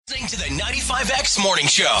To the 95X Morning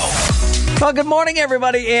Show. Well, good morning,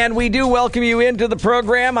 everybody, and we do welcome you into the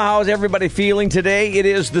program. How's everybody feeling today? It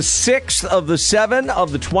is the 6th of the 7th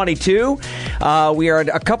of the 22. We are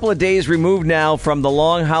a couple of days removed now from the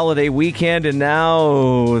long holiday weekend, and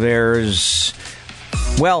now there's,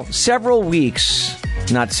 well, several weeks,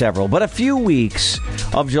 not several, but a few weeks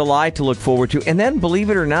of July to look forward to. And then, believe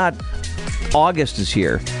it or not, August is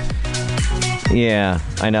here. Yeah,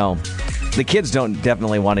 I know. The kids don't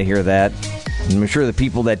definitely want to hear that. I'm sure the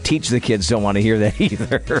people that teach the kids don't want to hear that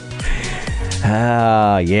either.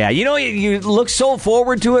 Yeah. You know, you look so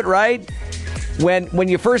forward to it, right? When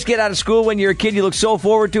you first get out of school, when you're a kid, you look so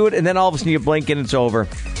forward to it, and then all of a sudden you blink and it's over.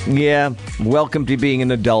 Yeah, welcome to being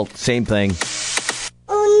an adult. Same thing.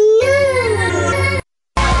 Oh,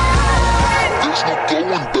 no. There's no going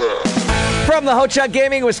back. From the Ho-Chunk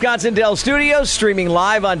Gaming Wisconsin Dell Studios, streaming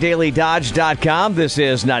live on DailyDodge.com, this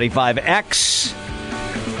is 95X.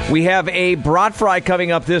 We have a brat fry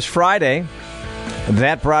coming up this Friday.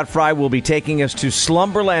 That brat fry will be taking us to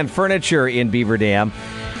Slumberland Furniture in Beaver Dam.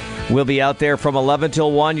 We'll be out there from 11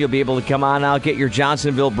 till 1. You'll be able to come on out, get your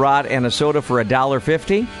Johnsonville brat and a soda for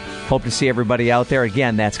 $1.50. Hope to see everybody out there.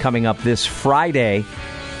 Again, that's coming up this Friday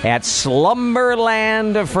at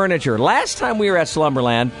Slumberland Furniture. Last time we were at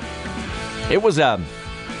Slumberland, it was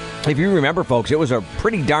if you remember, folks, it was a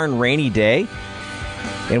pretty darn rainy day,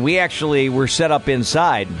 and we actually were set up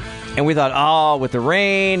inside, and we thought, oh, with the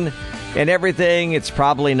rain and everything, it's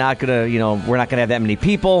probably not going to, we're not going to have that many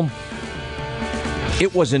people.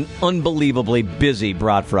 It was an unbelievably busy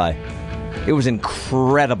brat fry. It was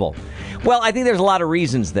incredible. Well, I think there's a lot of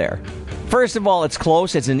reasons there. First of all, it's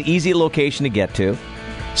close. It's an easy location to get to.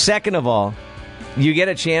 Second of all, you get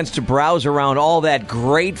a chance to browse around all that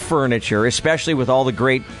great furniture, especially with all the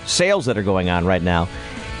great sales that are going on right now.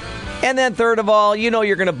 And then third of all,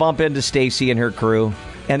 you're going to bump into Stacy and her crew,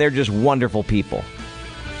 and they're just wonderful people.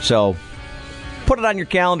 So put it on your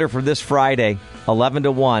calendar for this Friday, 11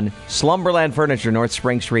 to 1, Slumberland Furniture, North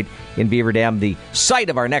Spring Street in Beaver Dam, the site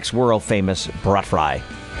of our next world-famous brat fry.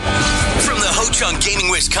 From the Ho-Chunk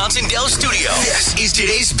Gaming Wisconsin Dell Studio, this is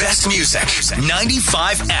today's best music,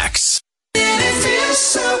 95X.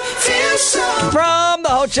 From the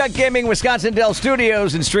Ho-Chunk Gaming Wisconsin Dell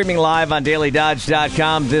Studios and streaming live on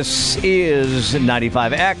DailyDodge.com, this is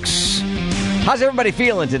 95X. How's everybody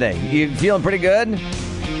feeling today? You feeling pretty good?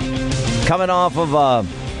 Coming off of a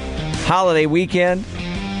holiday weekend?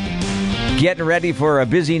 Getting ready for a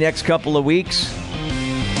busy next couple of weeks?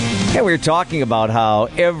 And we were talking about how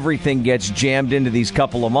everything gets jammed into these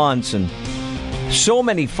couple of months, and so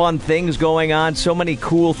many fun things going on, so many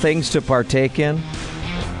cool things to partake in.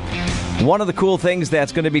 One of the cool things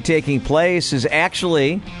that's going to be taking place is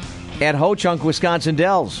actually at Ho-Chunk Wisconsin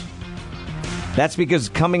Dells. That's because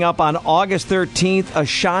coming up on August 13th,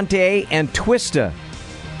 Ashante and Twista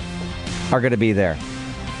are going to be there.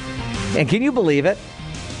 And can you believe it?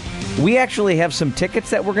 We actually have some tickets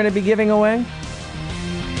that we're going to be giving away.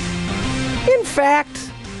 In fact,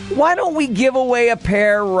 why don't we give away a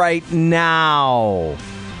pair right now?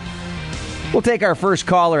 We'll take our first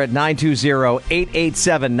caller at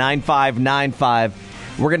 920-887-9595.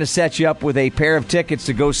 We're going to set you up with a pair of tickets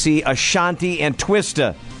to go see Ashanti and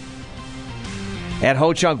Twista at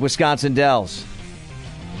Ho-Chunk Wisconsin Dells.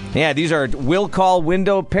 Yeah, these are will call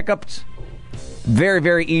window pickups. Very,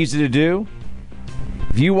 very easy to do.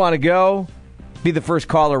 If you want to go, be the first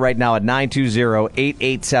caller right now at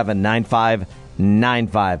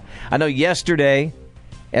 920-887-9595. I know yesterday,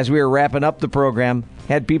 as we were wrapping up the program,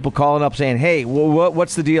 had people calling up saying, hey,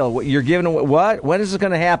 what's the deal? You're giving away what? When is this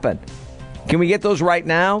going to happen? Can we get those right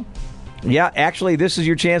now? Yeah, actually, this is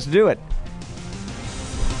your chance to do it.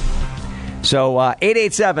 So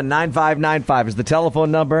 887-9595 is the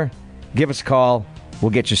telephone number. Give us a call. We'll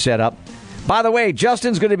get you set up. By the way,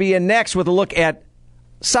 Justin's going to be in next with a look at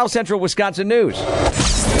South Central Wisconsin news.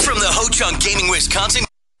 From the Ho-Chunk Gaming Wisconsin.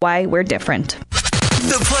 Why we're different.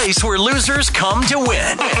 The place where losers come to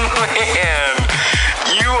win. Man,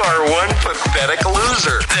 you are one pathetic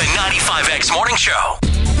loser. The 95X Morning Show.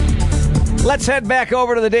 Let's head back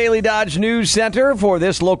over to the Daily Dodge News Center for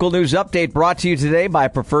this local news update brought to you today by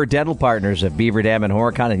Preferred Dental Partners of Beaver Dam and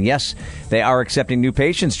Horicon. And yes, they are accepting new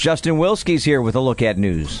patients. Justin Wilsky's here with a look at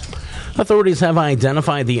news. Authorities have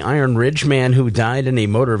identified the Iron Ridge man who died in a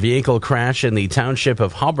motor vehicle crash in the township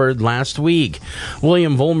of Hubbard last week.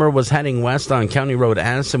 William Vollmer was heading west on County Road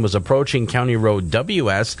S and was approaching County Road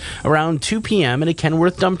WS around 2 p.m. in a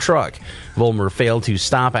Kenworth dump truck. Vollmer failed to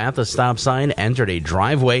stop at the stop sign, entered a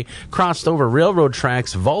driveway, crossed over railroad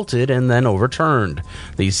tracks, vaulted, and then overturned.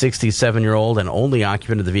 The 67-year-old and only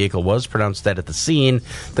occupant of the vehicle was pronounced dead at the scene.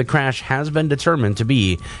 The crash has been determined to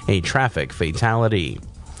be a traffic fatality.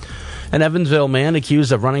 An Evansville man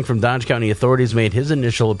accused of running from Dodge County authorities made his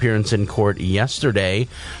initial appearance in court yesterday.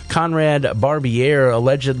 Conrad Barbier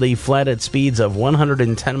allegedly fled at speeds of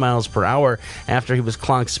 110 miles per hour after he was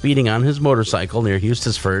clocked speeding on his motorcycle near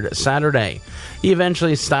Eustisford Saturday. He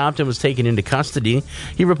eventually stopped and was taken into custody.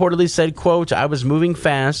 He reportedly said, quote, "I was moving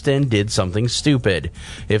fast and did something stupid."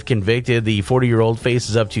 If convicted, the 40-year-old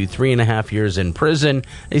faces up to 3.5 years in prison.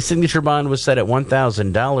 A signature bond was set at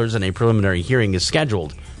 $1,000 and a preliminary hearing is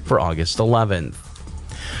scheduled for August 11th.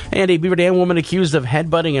 And a Beaver Dam woman accused of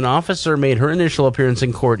headbutting an officer made her initial appearance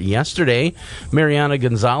in court yesterday. Mariana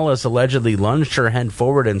Gonzalez allegedly lunged her head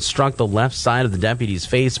forward and struck the left side of the deputy's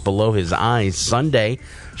face below his eyes Sunday.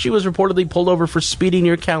 She was reportedly pulled over for speeding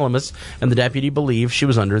near Calamus, and the deputy believes she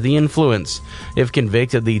was under the influence. If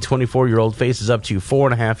convicted, the 24-year-old faces up to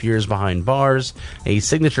 4.5 years behind bars. A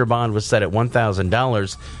signature bond was set at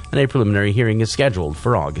 $1,000, and a preliminary hearing is scheduled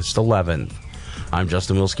for August 11th. I'm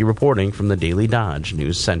Justin Wilski reporting from the Daily Dodge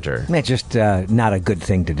News Center. That's just not a good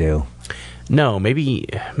thing to do. No, maybe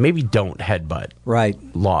don't headbutt. Right.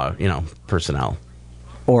 Law, personnel.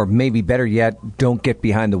 Or maybe better yet, don't get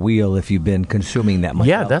behind the wheel if you've been consuming that much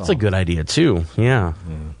alcohol. That's a good idea too. Yeah.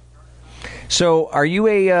 So, are you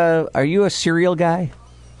a cereal guy?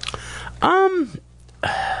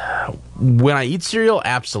 When I eat cereal,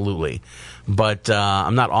 absolutely. But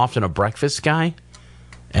I'm not often a breakfast guy.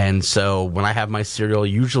 And so when I have my cereal,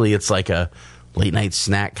 usually it's like a late night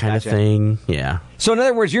snack kind of thing. Yeah. So in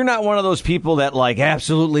other words, you're not one of those people that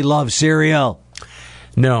absolutely love cereal.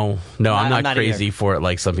 No, I'm not crazy either for it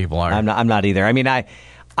like some people are. I'm not either. I mean,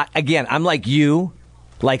 I'm like you.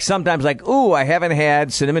 Like sometimes ooh, I haven't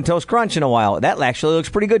had Cinnamon Toast Crunch in a while. That actually looks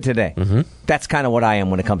pretty good today. Mm-hmm. That's kind of what I am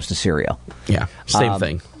when it comes to cereal. Yeah, same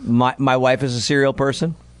thing. My wife is a cereal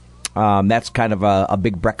person. That's kind of a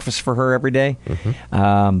big breakfast for her every day.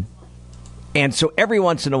 Mm-hmm. And so every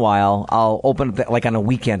once in a while, I'll open up, on a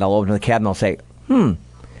weekend, I'll open the cabinet and I'll say,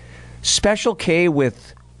 Special K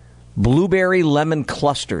with blueberry lemon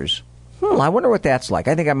clusters. I wonder what that's like.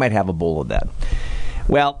 I think I might have a bowl of that.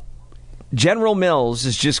 Well, General Mills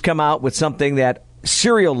has just come out with something that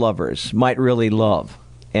cereal lovers might really love.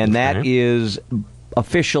 And that is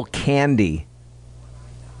official candy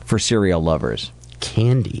for cereal lovers.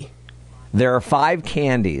 Candy? There are 5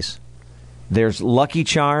 candies. There's Lucky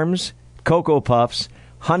Charms, Cocoa Puffs,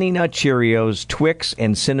 Honey Nut Cheerios, Twix,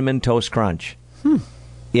 and Cinnamon Toast Crunch.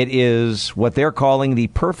 It is what they're calling the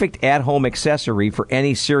perfect at-home accessory for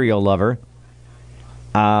any cereal lover.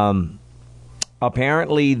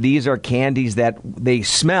 Apparently, these are candies that they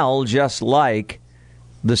smell just like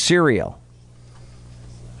the cereal.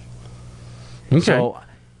 Okay. So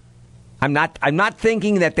I'm not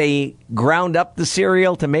thinking that they ground up the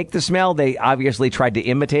cereal to make the smell. They obviously tried to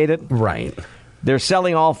imitate it. Right. They're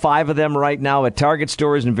selling all 5 of them right now at Target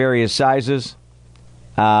stores in various sizes.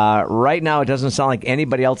 Right now, it doesn't sound like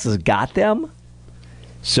anybody else has got them.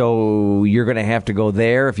 So you're going to have to go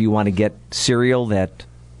there if you want to get cereal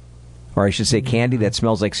or I should say candy that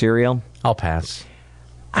smells like cereal. I'll pass.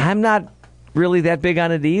 I'm not really that big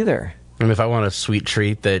on it either. I mean, if I want a sweet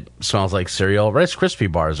treat that smells like cereal, Rice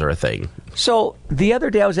Krispie bars are a thing. So the other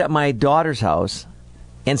day I was at my daughter's house,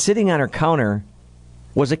 and sitting on her counter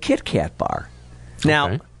was a Kit Kat bar.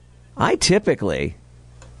 Now, I typically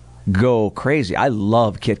go crazy. I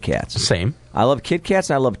love Kit Kats. Same. I love Kit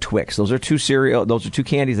Kats and I love Twix. Those are two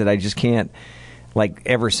candies that I just can't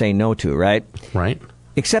ever say no to, right? Right.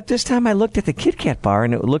 Except this time I looked at the Kit Kat bar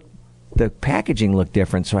and the packaging looked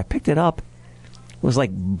different, so I picked it up. It was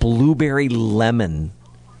like blueberry lemon.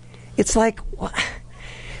 It's like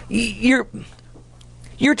you're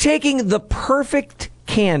taking the perfect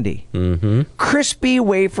candy, crispy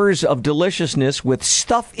wafers of deliciousness with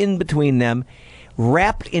stuff in between them,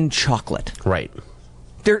 wrapped in chocolate. Right.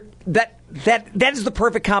 That is the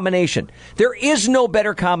perfect combination. There is no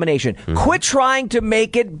better combination. Quit trying to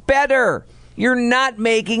make it better. You're not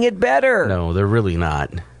making it better. No, they're really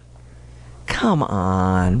not. Come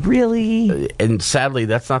on, really? And sadly,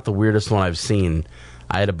 that's not the weirdest one I've seen.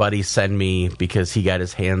 I had a buddy send me, because he got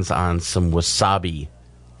his hands on some wasabi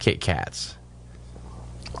Kit Kats.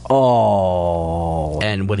 Oh.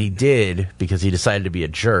 And what he did, because he decided to be a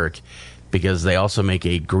jerk, because they also make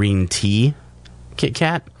a green tea Kit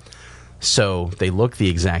Kat. So they look the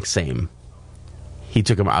exact same. He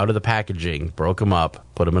took them out of the packaging, broke them up,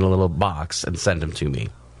 put them in a little box, and sent them to me.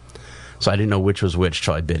 So I didn't know which was which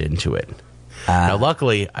till I bit into it. Now,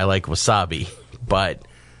 luckily, I like wasabi, but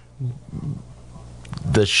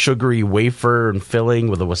the sugary wafer and filling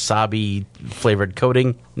with a wasabi flavored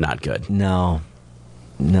coating, not good. No.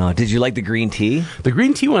 Did you like the green tea? The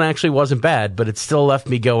green tea one actually wasn't bad, but it still left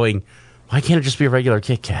me going, why can't it just be a regular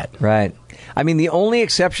Kit Kat? Right. I mean, the only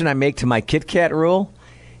exception I make to my Kit Kat rule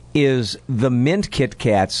is the mint Kit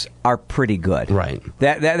Kats are pretty good. Right.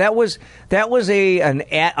 That was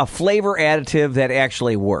a flavor additive that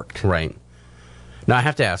actually worked. Right. Now, I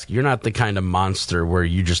have to ask, you're not the kind of monster where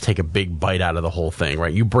you just take a big bite out of the whole thing,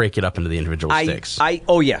 right? You break it up into the individual sticks.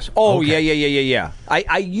 Oh, yes. Oh, Okay. Yeah.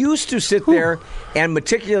 I used to sit there and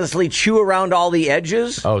meticulously chew around all the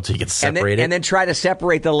edges. Oh, so you can separate it? And then try to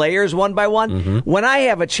separate the layers one by one. Mm-hmm. When I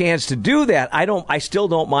have a chance to do that, I still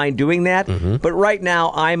don't mind doing that. Mm-hmm. But right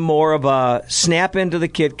now, I'm more of a snap into the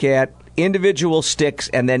Kit Kat, individual sticks,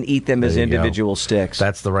 and then eat them as There you individual go. sticks.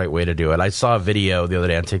 That's the right way to do it. I saw a video the other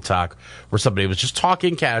day on TikTok where somebody was just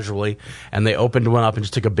talking casually, and they opened one up and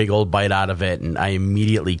just took a big old bite out of it, and I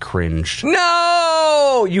immediately cringed.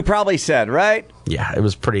 No! You probably said, right? Yeah, it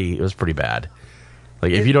was pretty bad.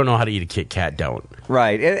 Like, if you don't know how to eat a Kit Kat, don't.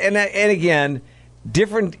 Right. And again,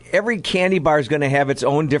 every candy bar is going to have its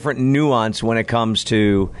own different nuance when it comes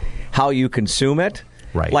to how you consume it.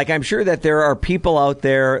 Right. Like, I'm sure that there are people out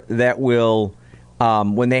there that will,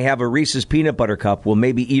 when they have a Reese's peanut butter cup, will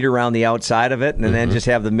maybe eat around the outside of it and then just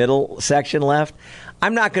have the middle section left.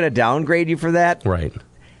 I'm not going to downgrade you for that. Right.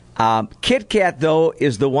 Kit Kat, though,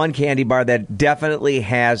 is the one candy bar that definitely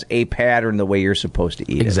has a pattern the way you're supposed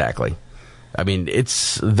to eat it. Exactly. I mean,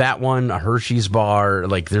 it's that one, a Hershey's bar.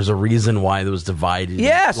 Like, there's a reason why those divided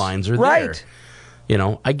lines are right. there. You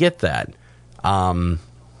know, I get that.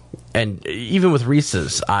 And even with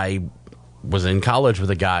Reese's, I was in college with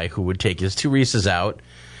a guy who would take his 2 Reese's out,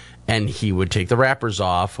 and he would take the wrappers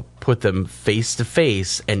off, put them face to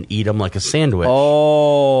face, and eat them like a sandwich.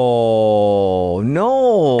 Oh,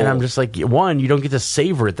 no. And I'm just like, one, you don't get to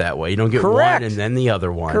savor it that way. You don't get Correct. one and then the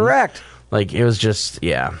other one. Correct. Like, it was just,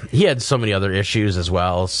 yeah. He had so many other issues as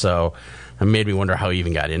well, so it made me wonder how he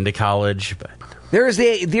even got into college, but... There's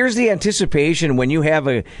the anticipation when you have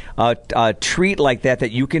a treat like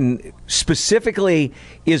that you can specifically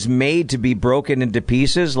is made to be broken into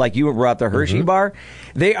pieces, like you brought the Hershey bar.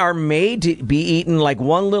 They are made to be eaten like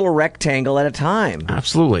one little rectangle at a time.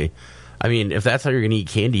 Absolutely. I mean, if that's how you're going to eat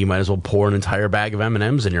candy, you might as well pour an entire bag of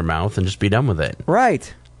M&Ms in your mouth and just be done with it.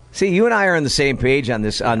 Right. See, you and I are on the same page on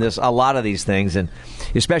this a lot of these things, and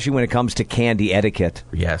especially when it comes to candy etiquette.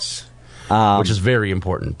 Yes. Which is very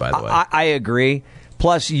important, by the way. I agree.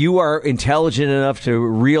 Plus, you are intelligent enough to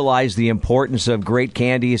realize the importance of great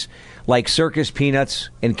candies like Circus Peanuts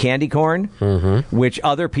and candy corn, which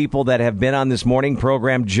other people that have been on this morning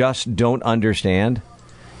program just don't understand.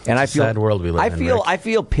 And It's a sad world we live in, Rick. I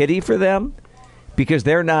feel pity for them because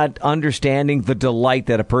they're not understanding the delight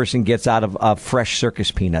that a person gets out of a fresh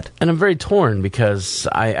circus peanut. And I'm very torn because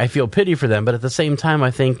I feel pity for them, but at the same time,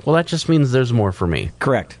 I think, well, that just means there's more for me.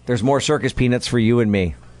 Correct. There's more circus peanuts for you and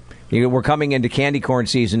me. We're coming into candy corn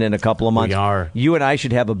season in a couple of months. We are. You and I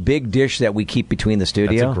should have a big dish that we keep between the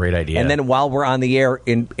studio. That's a great idea. And then while we're on the air,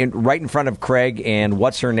 right in front of Craig and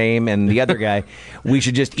what's her name and the other guy, we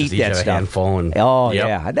should just eat each that have a stuff. handful and- Oh, Yep.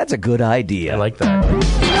 yeah. That's a good idea. I like that.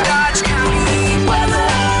 Dodge County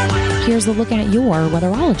weather. Here's a look at your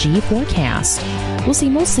weatherology forecast. We'll see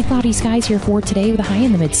mostly cloudy skies here for today with a high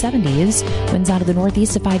in the mid-70s. Winds out of the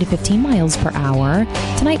northeast at 5 to 15 miles per hour.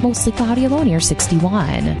 Tonight, mostly cloudy, a low near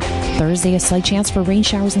 61. Thursday, a slight chance for rain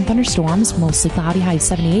showers and thunderstorms, mostly cloudy, high of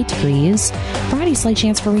 78 degrees. Friday, slight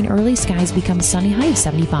chance for rain early, skies become sunny, high of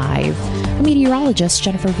 75. I'm meteorologist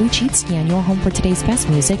Jennifer Wojcicki on your home for today's best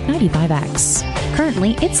music, 95X.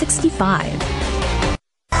 Currently, it's 65.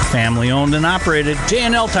 Family owned and operated,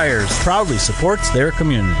 J&L Tires proudly supports their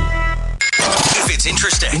community. If it's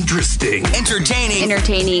interesting,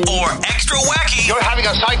 entertaining, or extra wacky, You're having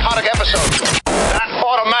a psychotic episode. That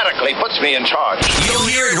automatically puts me in charge. you'll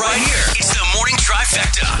hear it right here. It's the Morning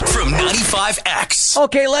Trifecta from 95X.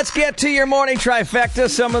 Okay, let's get to your morning trifecta.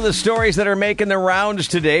 Some of the stories that are making the rounds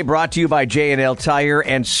today, brought to you by J&L Tire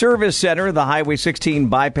and Service Center, the Highway 16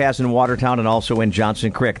 bypass in Watertown and also in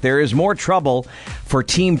Johnson Creek. There is more trouble for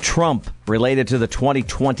Team Trump related to the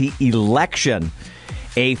 2020 election.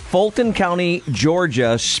 A Fulton County,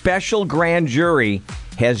 Georgia special grand jury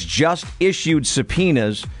has just issued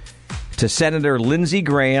subpoenas to Senator Lindsey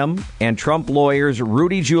Graham and Trump lawyers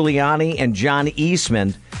Rudy Giuliani and John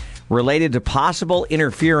Eastman related to possible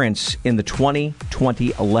interference in the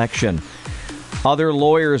 2020 election. Other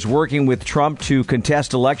lawyers working with Trump to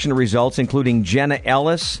contest election results, including Jenna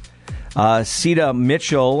Ellis, Sita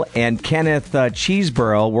Mitchell, and Kenneth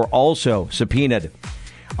Cheeseborough, were also subpoenaed.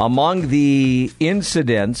 Among the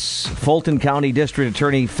incidents Fulton County District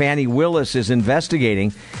Attorney Fannie Willis is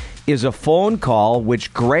investigating is a phone call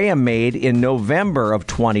which Graham made in November of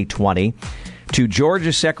 2020 to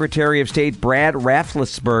Georgia Secretary of State Brad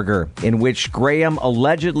Raffensperger, in which Graham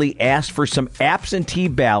allegedly asked for some absentee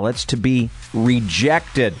ballots to be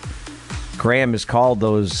rejected. Graham has called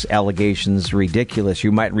those allegations ridiculous.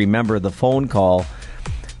 You might remember the phone call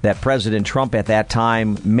that President Trump at that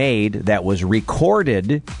time made that was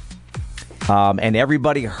recorded, and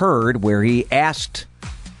everybody heard, where he asked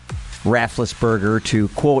Raffensperger to,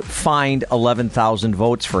 quote, find 11,000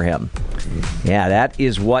 votes for him. Yeah, that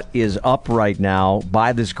is what is up right now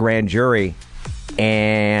by this grand jury,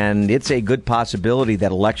 and it's a good possibility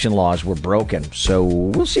that election laws were broken. So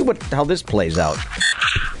we'll see how this plays out.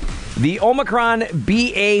 The Omicron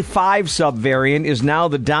BA.5 subvariant is now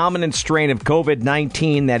the dominant strain of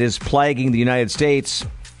COVID-19 that is plaguing the United States.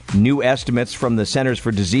 New estimates from the Centers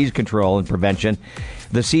for Disease Control and Prevention.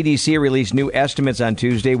 The CDC released new estimates on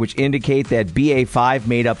Tuesday, which indicate that BA.5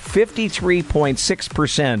 made up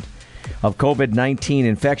 53.6% of COVID-19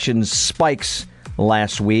 infection spikes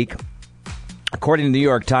last week. According to the New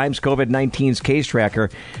York Times, COVID-19's case tracker,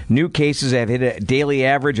 new cases have hit a daily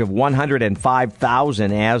average of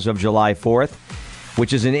 105,000 as of July 4th,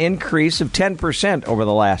 which is an increase of 10% over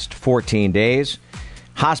the last 14 days.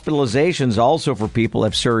 Hospitalizations also for people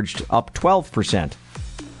have surged up 12%.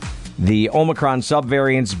 The Omicron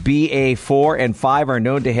subvariants BA4 and 5 are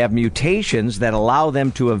known to have mutations that allow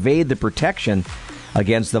them to evade the protection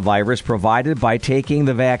against the virus provided by taking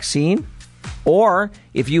the vaccine, or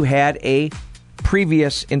if you had a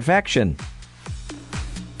previous infection.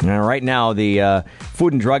 Now, right now, the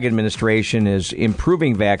Food and Drug Administration is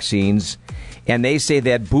improving vaccines, and they say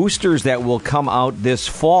that boosters that will come out this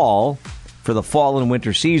fall for the fall and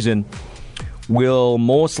winter season will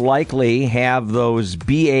most likely have those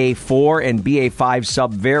BA4 and BA5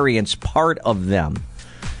 subvariants part of them.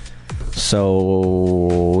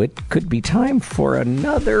 So it could be time for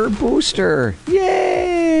another booster.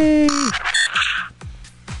 Yay!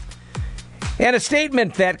 And a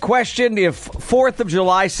statement that questioned if 4th of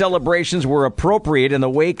July celebrations were appropriate in the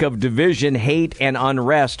wake of division, hate, and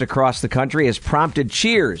unrest across the country has prompted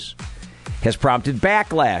cheers, has prompted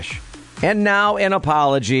backlash, and now an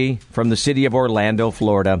apology from the city of Orlando,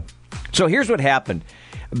 Florida. So here's what happened.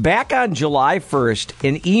 Back on July 1st,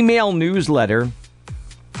 an email newsletter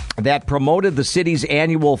that promoted the city's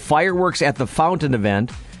annual Fireworks at the Fountain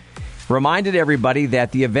event reminded everybody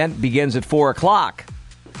that the event begins at 4 o'clock.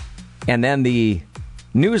 And then the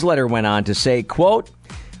newsletter went on to say, quote,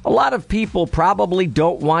 a lot of people probably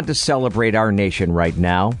don't want to celebrate our nation right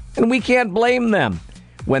now, and we can't blame them.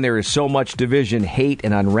 When there is so much division, hate,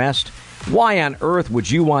 and unrest, why on earth would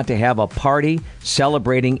you want to have a party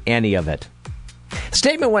celebrating any of it? The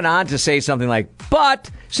statement went on to say something like,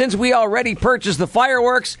 but since we already purchased the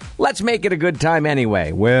fireworks, let's make it a good time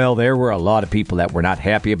anyway. Well, there were a lot of people that were not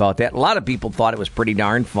happy about that. A lot of people thought it was pretty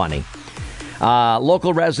darn funny.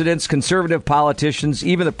 Local residents, conservative politicians,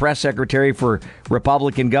 even the press secretary for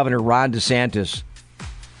Republican Governor Ron DeSantis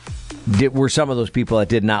were some of those people that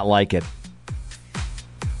did not like it.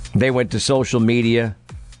 They went to social media.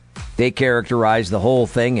 They characterized the whole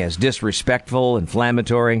thing as disrespectful,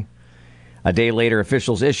 inflammatory. A day later,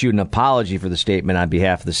 officials issued an apology for the statement on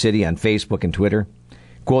behalf of the city on Facebook and Twitter.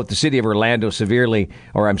 Quote, the city of Orlando sincerely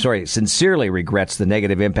regrets the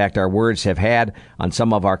negative impact our words have had on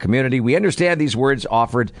some of our community. We understand these words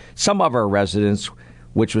offered some of our residents,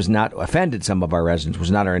 which was not offended some of our residents,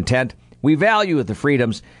 was not our intent. We value the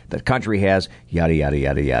freedoms that the country has, yada, yada,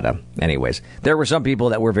 yada, yada. Anyways, there were some people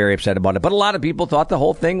that were very upset about it, but a lot of people thought the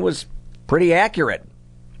whole thing was pretty accurate.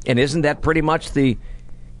 And isn't that pretty much the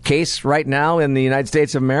case right now in the United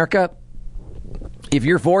States of America? If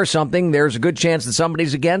you're for something, there's a good chance that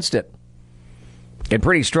somebody's against it. And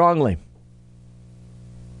pretty strongly.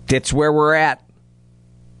 That's where we're at.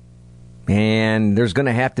 And there's going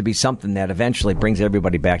to have to be something that eventually brings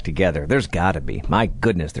everybody back together. There's got to be. My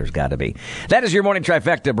goodness, there's got to be. That is your morning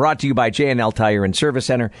trifecta, brought to you by J&L Tire and Service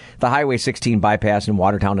Center, the Highway 16 bypass in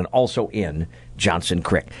Watertown, and also in Johnson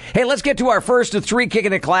Creek. Hey, let's get to our first of three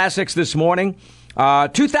Kicking It Classics this morning.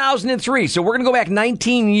 2003. So we're going to go back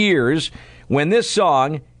 19 years when this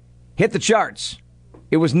song hit the charts.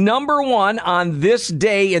 It was number one on this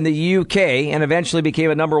day in the UK and eventually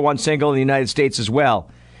became a number one single in the United States as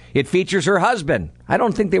well. It features her husband. I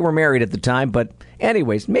don't think they were married at the time, but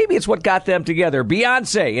Anyways, maybe it's what got them together.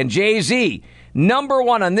 Beyonce and Jay-Z, number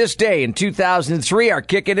one on this day in 2003, are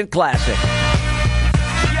Kicking It Classic.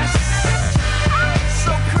 Yes, I'm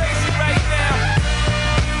so crazy right now.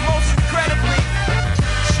 Most incredibly,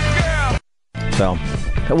 it's your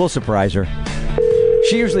girl. So, we'll surprise her.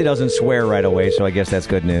 She usually doesn't swear right away, so I guess that's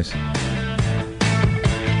good news.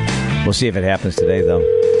 We'll see if it happens today, though.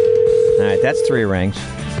 All right, that's 3 rings.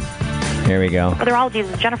 Here we go. Weatherology,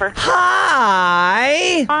 this is Jennifer.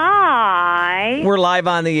 Hi. Hi. We're live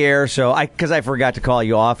on the air, so because I forgot to call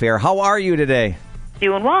you off air. How are you today?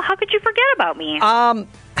 Doing well. How could you forget about me? I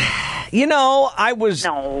was...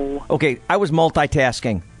 No. Okay, I was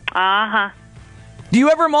multitasking. Uh-huh. Do you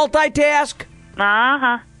ever multitask?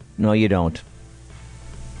 Uh-huh. No, you don't.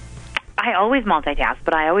 I always multitask,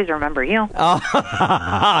 but I always remember you.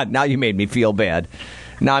 Now you made me feel bad.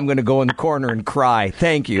 Now I'm going to go in the corner and cry.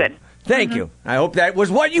 Thank you. Good. Thank you. I hope that was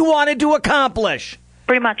what you wanted to accomplish.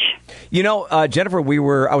 Pretty much. You know, Jennifer,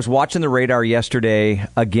 I was watching the radar yesterday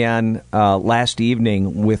again last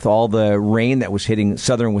evening with all the rain that was hitting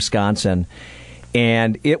southern Wisconsin.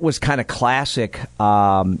 And it was kind of classic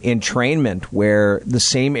entrainment where the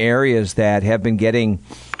same areas that have been getting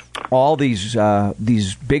all these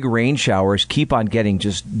big rain showers keep on getting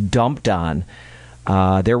just dumped on.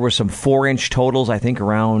 There were some 4-inch totals, I think,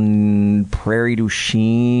 around Prairie du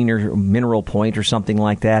Chien or Mineral Point or something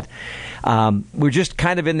like that. We're just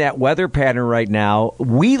kind of in that weather pattern right now.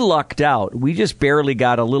 We lucked out. We just barely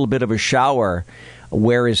got a little bit of a shower,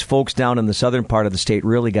 whereas folks down in the southern part of the state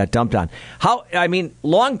really got dumped on.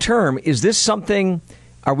 Long term, is this something...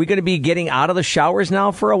 Are we going to be getting out of the showers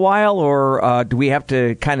now for a while, or do we have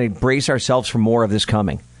to kind of brace ourselves for more of this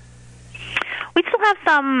coming? We still have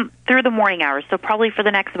some through the morning hours, so probably for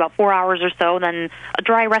the next about 4 hours or so. Then a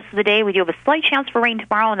dry rest of the day. We do have a slight chance for rain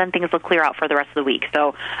tomorrow, and then things will clear out for the rest of the week.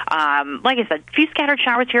 So, like I said, a few scattered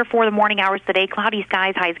showers here for the morning hours today. Cloudy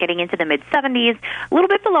skies, highs getting into the mid-70s. A little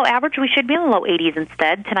bit below average. We should be in the low 80s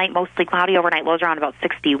instead. Tonight, mostly cloudy. Overnight lows around about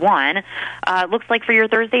 61. Looks like for your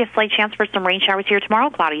Thursday, a slight chance for some rain showers here tomorrow.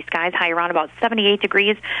 Cloudy skies, high around about 78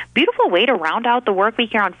 degrees. Beautiful way to round out the work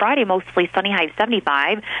week here on Friday. Mostly sunny, high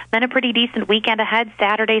 75. Then a pretty decent weekend ahead.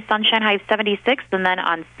 Saturday, sunshine, high 76. And then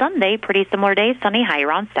on Sunday, pretty similar day, sunny, high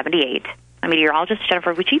around 78. I'm meteorologist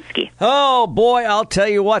Jennifer Wuchitsky. Oh, boy, I'll tell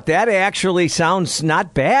you what. That actually sounds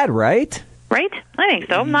not bad, right? Right? I think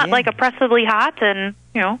so. Not like oppressively hot and,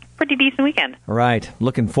 pretty decent weekend. Right.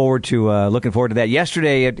 Looking forward to that.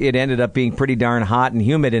 Yesterday, it ended up being pretty darn hot and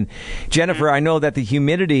humid. And, Jennifer, I know that the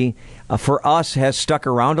humidity for us has stuck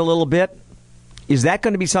around a little bit. Is that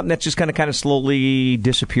going to be something that's just going to kind of slowly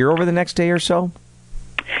disappear over the next day or so?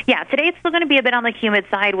 Yeah, today it's still going to be a bit on the humid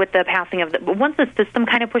side with the passing of but once the system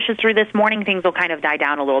kind of pushes through this morning, things will kind of die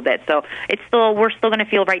down a little bit. So we're still going to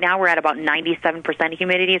feel right now we're at about 97%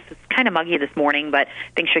 humidity. So it's kind of muggy this morning, but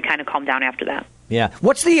things should kind of calm down after that. Yeah.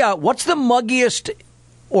 What's the muggiest,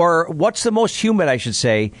 or what's the most humid, I should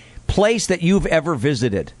say, place that you've ever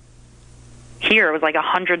visited? Here it was like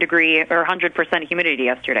 100-degree or 100% humidity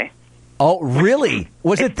yesterday. Oh, really?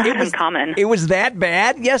 It's not uncommon. It was that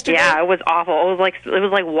bad yesterday? Yeah, it was awful. It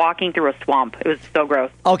was like walking through a swamp. It was so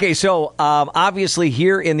gross. Okay, so obviously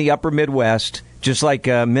here in the upper Midwest, just like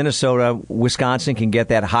Minnesota, Wisconsin can get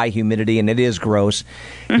that high humidity, and it is gross.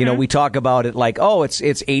 Mm-hmm. We talk about it like, oh, it's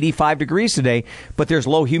 85 degrees today, but there's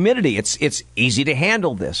low humidity. It's easy to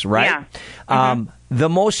handle this, right? Yeah. Mm-hmm. The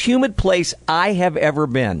most humid place I have ever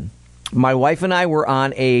been, my wife and I were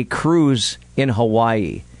on a cruise in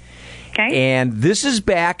Hawaii. Okay. And this is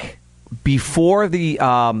back before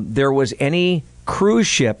there was any cruise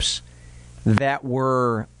ships that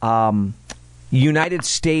were United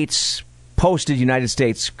States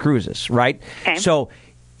cruises, right? Okay. So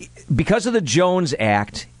because of the Jones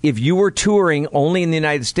Act, if you were touring only in the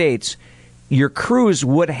United States, your cruise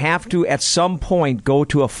would have to at some point go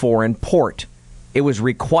to a foreign port. It was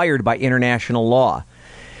required by international law.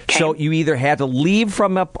 Okay. So you either had to leave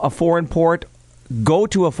from a foreign port, go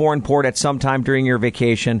to a foreign port at some time during your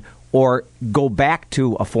vacation, or go back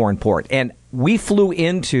to a foreign port. And we flew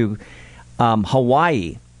into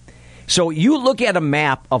Hawaii. So you look at a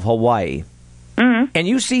map of Hawaii, mm-hmm. and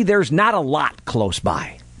you see there's not a lot close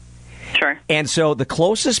by. Sure. And so the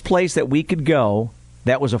closest place that we could go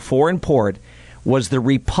that was a foreign port was the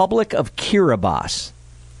Republic of Kiribati,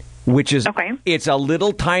 which is It's a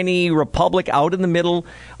little tiny republic out in the middle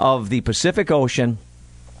of the Pacific Ocean.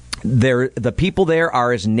 The people there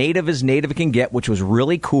are as native can get, which was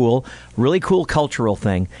really cool cultural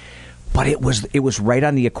thing. But it was right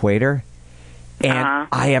on the equator, and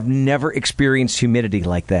I have never experienced humidity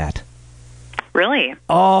like that. Really?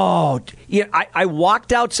 Oh, yeah. I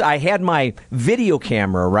walked outside. I had my video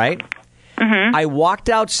camera, right? Mm-hmm. I walked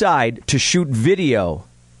outside to shoot video,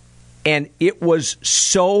 and it was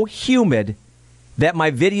so humid that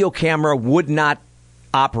my video camera would not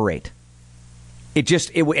operate. It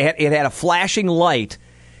had a flashing light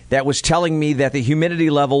that was telling me that the humidity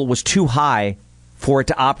level was too high for it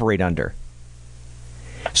to operate under.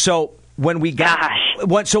 So when we got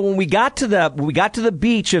to the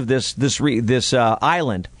beach of this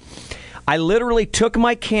island, I literally took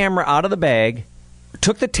my camera out of the bag,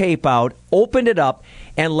 took the tape out, opened it up,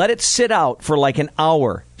 and let it sit out for like an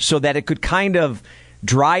hour so that it could kind of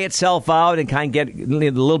dry itself out and kind of get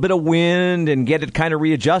a little bit of wind and get it kind of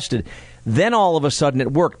readjusted. Then all of a sudden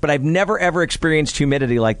it worked. But I've never, ever experienced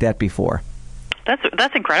humidity like that before.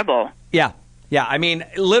 That's incredible. Yeah. Yeah, I mean,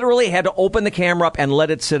 literally had to open the camera up and let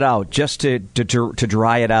it sit out just to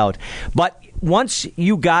dry it out. But once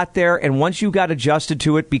you got there and once you got adjusted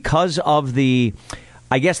to it because of the,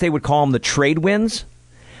 I guess they would call them the trade winds,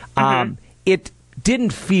 it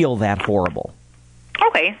didn't feel that horrible.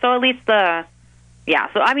 Okay, so at least yeah.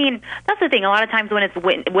 So I mean, that's the thing. A lot of times when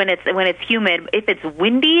it's humid, if it's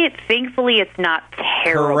windy, thankfully it's not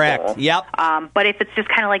terrible. Correct. Yep. But if it's just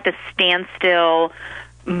kind of like the standstill,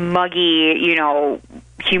 muggy,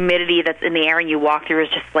 humidity that's in the air and you walk through is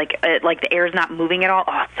just like the air is not moving at all.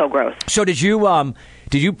 Oh, it's so gross. So did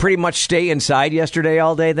you pretty much stay inside yesterday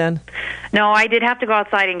all day then? No, I did have to go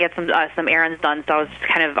outside and get some errands done. So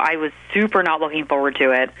I was super not looking forward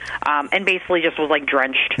to it, and basically just was like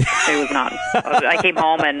drenched. It was not. I came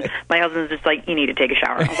home and my husband was just like, "You need to take a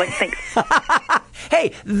shower." I was like, "Thanks."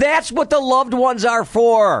 Hey, that's what the loved ones are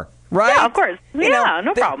for. Right? Yeah, of course.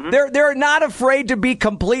 No problem. They're not afraid to be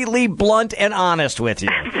completely blunt and honest with you.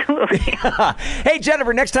 Absolutely. Hey,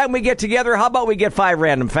 Jennifer, next time we get together, how about we get 5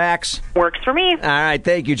 random facts? Works for me. All right.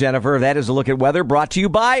 Thank you, Jennifer. That is a look at weather brought to you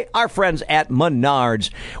by our friends at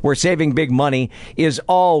Menards, where saving big money is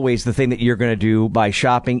always the thing that you're going to do by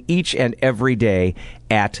shopping each and every day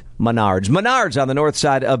at Menards. Menards on the north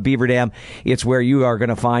side of Beaver Dam. It's where you are going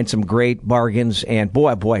to find some great bargains. And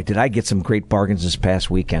boy, did I get some great bargains this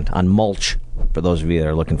past weekend on mulch, for those of you that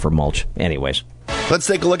are looking for mulch. Anyways. Let's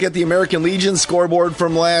take a look at the American Legion scoreboard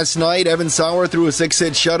from last night. Evan Sauer threw a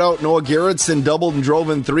 6-hit shutout. Noah Gerritsen doubled and drove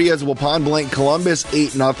in 3 as Waupun blanked Columbus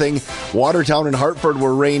 8-0. Watertown and Hartford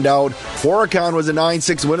were rained out. Horicon was a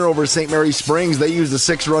 9-6 winner over St. Mary Springs. They used a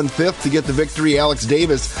 6-run fifth to get the victory. Alex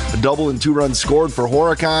Davis, a double and 2 runs scored for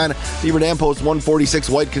Horicon. Beaver Dam Post 146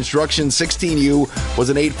 White Construction 16U was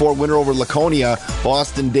an 8-4 winner over Laconia.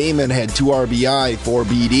 Boston Damon had 2 RBI for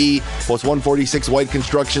BD. Post 146 White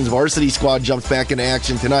Construction's varsity squad jumps back in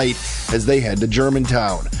action tonight as they head to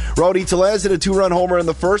Germantown. Rowdy Tellez hit a 2-run homer in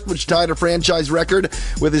the first, which tied a franchise record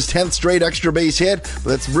with his 10th straight extra base hit. But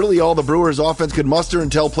that's really all the Brewers offense could muster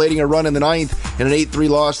until plating a run in the 9th in an 8-3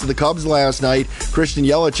 loss to the Cubs last night. Christian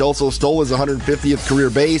Yelich also stole his 150th career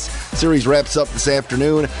base. Series wraps up this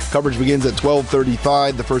afternoon. Coverage begins at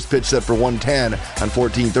 12:35. The first pitch set for 1:10 on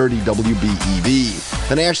 1430 WBEV.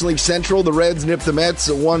 The National League Central, the Reds nipped the Mets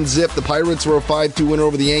at 1-0. The Pirates were a 5-2 winner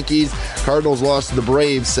over the Yankees. Cardinals lost to the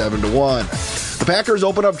Braves 7-1. The Packers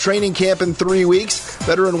open up training camp in 3 weeks.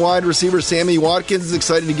 Veteran wide receiver Sammy Watkins is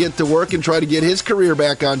excited to get to work and try to get his career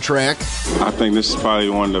back on track. I think this is probably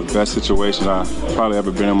one of the best situations I've probably ever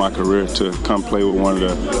been in my career, to come play with one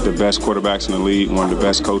of the best quarterbacks in the league, one of the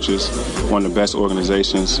best coaches, one of the best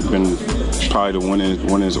organizations, been probably the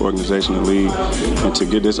winningest organization in the league. And to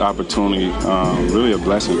get this opportunity, really a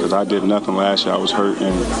blessing, because I did nothing last year. I was hurt,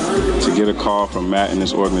 and to get a call from Matt and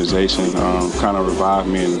this organization kind of revived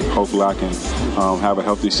me, and hopefully I can have a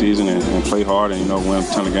healthy season and play hard and, win a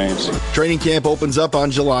ton of games. Training camp opens up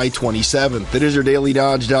on July 27th. It is your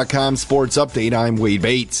DailyDodge.com sports update. I'm Wade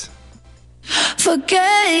Bates.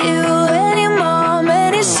 Forget you, any mom,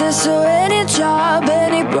 any sister, any job,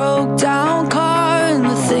 any broke down car, and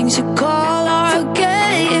the things you call art.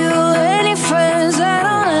 Forget you, any friends that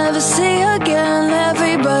I'll never see again.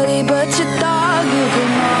 Everybody but your dog, you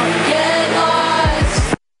can all get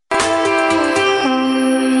lost.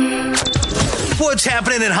 What's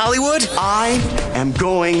happening in Hollywood? I am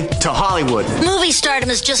going to Hollywood. Movie stardom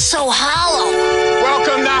is just so hollow.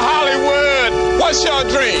 Welcome to Hollywood. What's your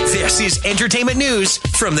dream? This is entertainment news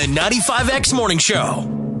from the 95X Morning Show.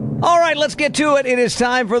 All right, let's get to it. It is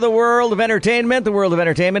time for the World of Entertainment. The World of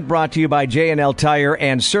Entertainment brought to you by J&L Tire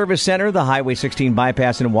and Service Center, the Highway 16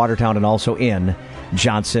 bypass in Watertown and also in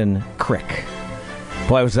Johnson Creek.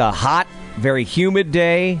 Boy, it was a hot, very humid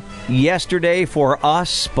day yesterday for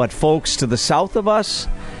us, but folks to the south of us,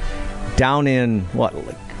 down in,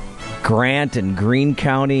 Grant and Greene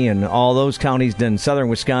County and all those counties in southern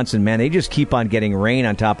Wisconsin, man, they just keep on getting rain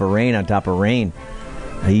on top of rain on top of rain.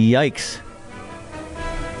 Yikes.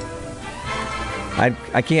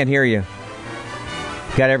 I can't hear you.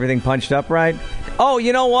 Got everything punched up right? Oh,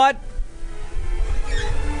 you know what?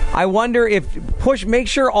 I wonder if make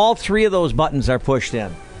sure all 3 of those buttons are pushed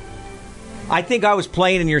in. I think I was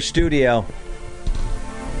playing in your studio.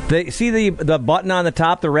 See the button on the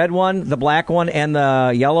top, the red one, the black one, and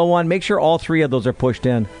the yellow one? Make sure all 3 of those are pushed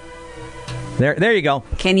in. There you go.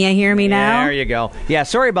 Can you hear me now? There you go. Yeah,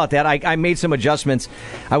 sorry about that. I made some adjustments.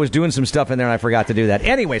 I was doing some stuff in there and I forgot to do that.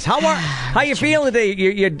 Anyways, how you feeling today?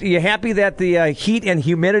 You happy that the heat and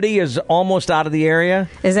humidity is almost out of the area?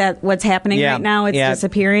 Is that what's happening right now? It's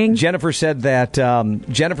disappearing? Jennifer said that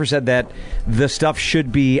the stuff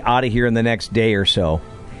should be out of here in the next day or so.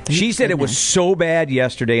 She said it was so bad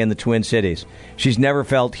yesterday in the Twin Cities. She's never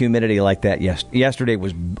felt humidity like that. Yesterday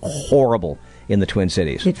was horrible in the Twin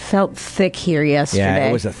Cities. It felt thick here yesterday. Yeah,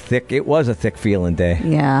 it was a thick feeling day.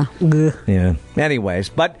 Yeah. Yeah. Anyways,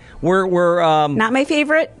 but we're not my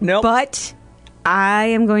favorite. Nope. But I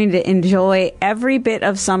am going to enjoy every bit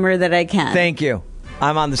of summer that I can. Thank you.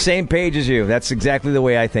 I'm on the same page as you. That's exactly the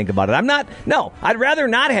way I think about it. I'd rather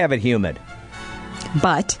not have it humid.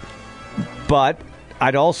 But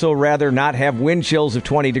I'd also rather not have wind chills of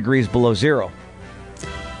 20 degrees below zero.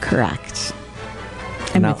 Correct.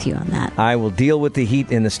 I'm with you on that. I will deal with the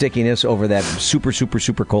heat and the stickiness over that super, super,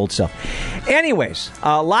 super cold stuff. Anyways,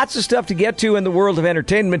 lots of stuff to get to in the world of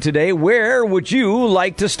entertainment today. Where would you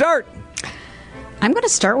like to start? I'm going to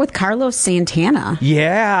start with Carlos Santana.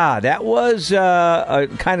 Yeah, that was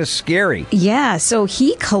kind of scary. Yeah, so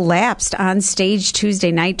he collapsed on stage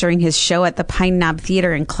Tuesday night during his show at the Pine Knob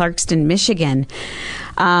Theater in Clarkston, Michigan.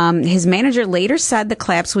 His manager later said the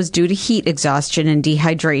collapse was due to heat exhaustion and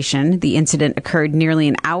dehydration. The incident occurred nearly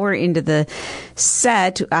an hour into the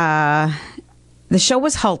set. The show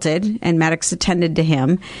was halted, and medics attended to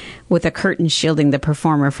him with a curtain shielding the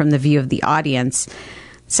performer from the view of the audience.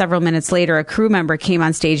 Several minutes later, a crew member came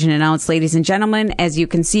on stage and announced, "Ladies and gentlemen, as you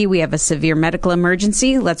can see, we have a severe medical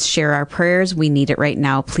emergency. Let's share our prayers. We need it right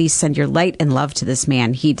now. Please send your light and love to this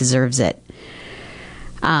man. He deserves it."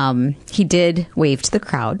 He did wave to the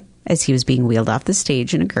crowd as he was being wheeled off the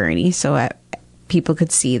stage in a gurney, so people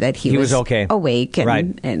could see that he was okay, awake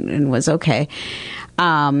and was okay.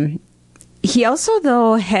 He also,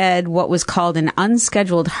 though, had what was called an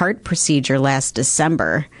unscheduled heart procedure last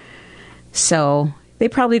December. So they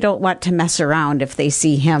probably don't want to mess around if they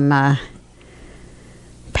see him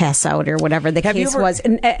pass out or whatever the case was.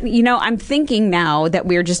 And, I'm thinking now that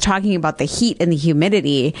we're just talking about the heat and the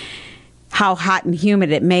humidity, how hot and humid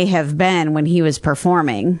it may have been when he was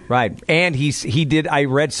performing. Right. And he did. I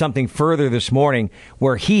read something further this morning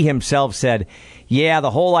where he himself said, yeah,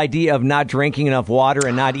 the whole idea of not drinking enough water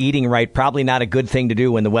and not eating right, probably not a good thing to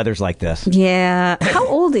do when the weather's like this. Yeah. How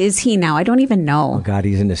old is he now? I don't even know. Oh, God,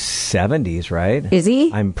 he's in his 70s, right? Is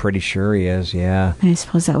he? I'm pretty sure he is, yeah. I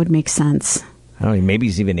suppose that would make sense. I don't know, maybe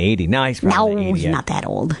he's even 80. No, he's probably 80 he's not that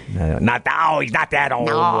old. He's not that old.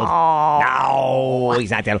 No,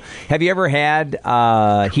 he's not that old. Have you ever had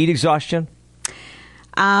heat exhaustion?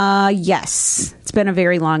 Yes. It's been a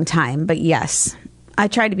very long time, but yes. I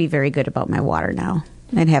try to be very good about my water now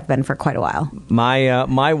and have been for quite a while.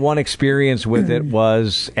 My one experience with it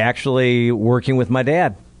was actually working with my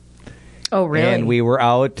dad. Oh, really? And we were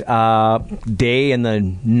out day in the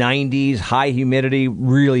 90s, high humidity,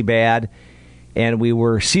 really bad. And we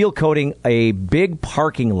were seal coating a big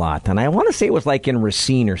parking lot. And I want to say it was like in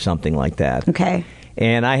Racine or something like that. Okay.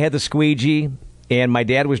 And I had the squeegee, and my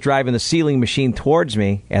dad was driving the sealing machine towards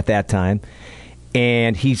me at that time.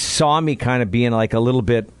 And he saw me kind of being like a little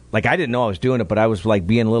bit, like I didn't know I was doing it, but I was like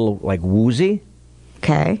being a little like woozy.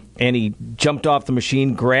 Okay. And he jumped off the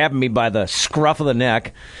machine, grabbed me by the scruff of the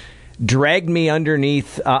neck, dragged me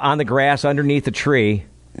underneath, on the grass underneath the tree,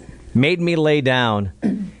 made me lay down,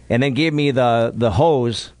 and then gave me the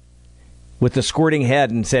hose with the squirting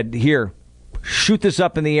head and said, here, shoot this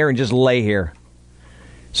up in the air and just lay here.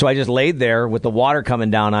 So I just laid there with the water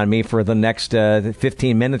coming down on me for the next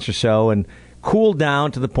 15 minutes or so and cooled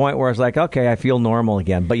down to the point where I was like, okay, I feel normal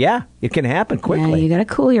again. But yeah, it can happen quickly. Yeah, you got to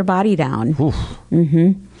cool your body down.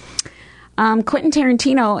 Mm-hmm. Quentin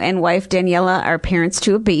Tarantino and wife Daniela are parents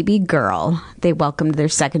to a baby girl. They welcomed their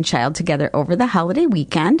second child together over the holiday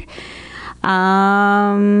weekend.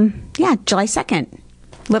 July 2nd.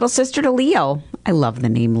 Little sister to Leo. I love the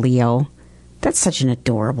name Leo. That's such an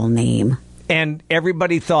adorable name. And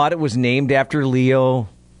everybody thought it was named after Leo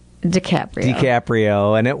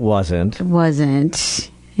DiCaprio, and it wasn't. It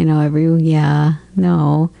wasn't.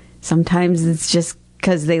 No. Sometimes it's just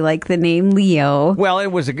because they like the name Leo. Well,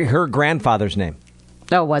 it was her grandfather's name.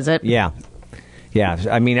 Oh, was it? Yeah. Yeah.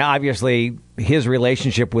 I mean, obviously, his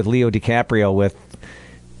relationship with Leo DiCaprio with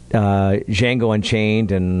Django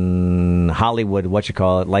Unchained and Hollywood,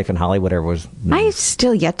 Life in Hollywood, whatever it was. I've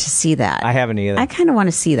still yet to see that. I haven't either. I kind of want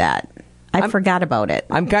to see that. I forgot about it.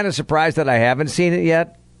 I'm kind of surprised that I haven't seen it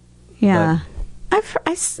yet. Yeah. I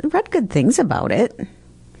read good things about it.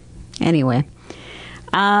 Anyway.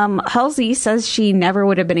 Halsey says she never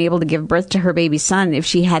would have been able to give birth to her baby son if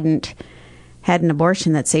she hadn't had an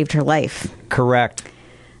abortion that saved her life. Correct.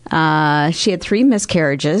 She had 3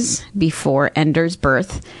 miscarriages before Ender's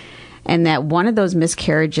birth, and that one of those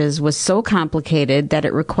miscarriages was so complicated that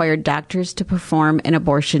it required doctors to perform an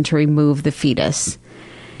abortion to remove the fetus.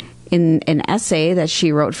 In an essay that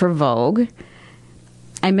she wrote for Vogue,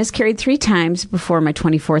 I miscarried 3 times before my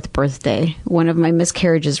 24th birthday. One of my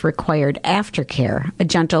miscarriages required aftercare, a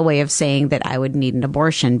gentle way of saying that I would need an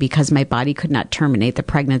abortion because my body could not terminate the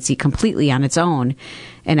pregnancy completely on its own,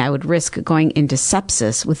 and I would risk going into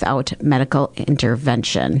sepsis without medical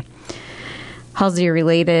intervention. Halsey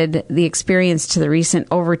related the experience to the recent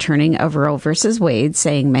overturning of Roe v. Wade,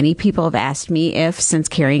 saying, "Many people have asked me if, since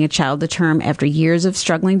carrying a child to term after years of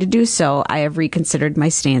struggling to do so, I have reconsidered my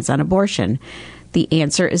stance on abortion. The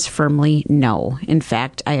answer is firmly no. In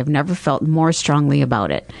fact, I have never felt more strongly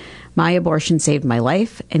about it. My abortion saved my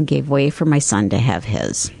life and gave way for my son to have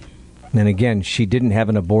his." And again, she didn't have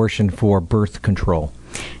an abortion for birth control.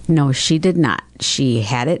 No, she did not. She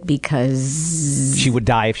had it because she would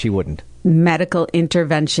die if she wouldn't. Medical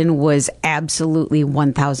intervention was absolutely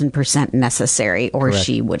 1,000% necessary, or Correct.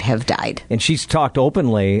 she would have died. And she's talked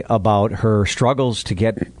openly about her struggles to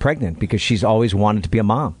get pregnant because she's always wanted to be a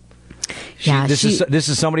mom. This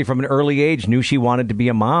is somebody from an early age knew she wanted to be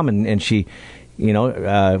a mom, and she,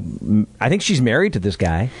 I think she's married to this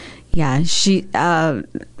guy. Yeah, she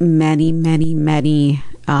many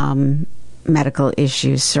medical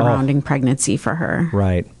issues surrounding pregnancy for her.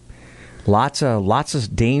 Right. Lots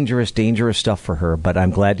of dangerous stuff for her, but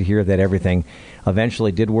I'm glad to hear that everything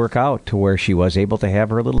eventually did work out to where she was able to have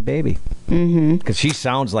her little baby. Because she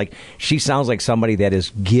sounds like somebody that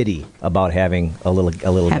is giddy about having a little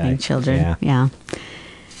having guy. Children. Yeah.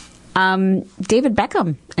 David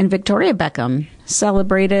Beckham and Victoria Beckham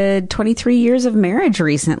celebrated 23 years of marriage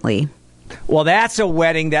recently. Well, that's a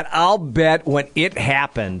wedding that I'll bet when it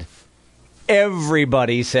happened,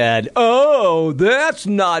 everybody said, "Oh, that's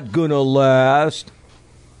not gonna last."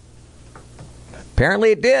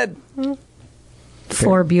 Apparently it did.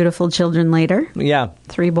 4 beautiful children later. Yeah.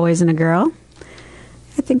 3 boys and a girl.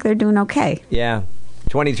 I think they're doing okay. Yeah.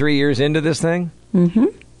 23 years into this thing.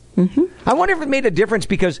 I wonder if it made a difference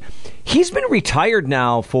because he's been retired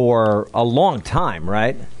now for a long time,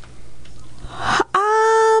 right?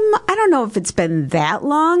 I don't know if it's been that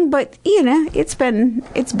long, but it's been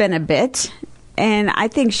a bit. And I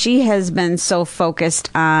think she has been so focused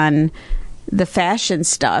on the fashion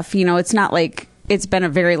stuff. It's not like it's been a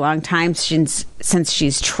very long time since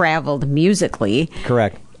she's traveled musically.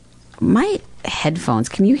 Correct. My headphones,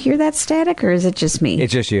 can you hear that static, or is it just me?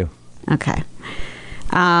 It's just you. Okay.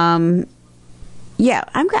 Yeah,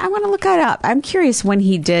 I want to look that up. I'm curious when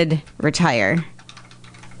he did retire.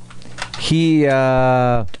 He, maybe.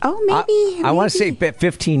 I want to say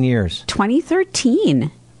 15 years.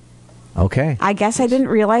 2013. Okay. I guess I didn't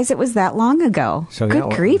realize it was that long ago. So,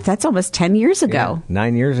 Good grief, that's almost 10 years ago. Yeah,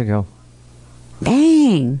 9 years ago.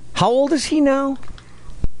 Dang. How old is he now?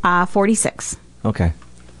 46. Okay.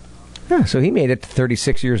 Yeah, so he made it to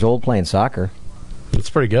 36 years old playing soccer.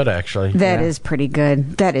 It's pretty good, actually. That is pretty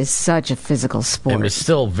good. That is such a physical sport. And was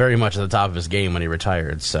still very much at the top of his game when he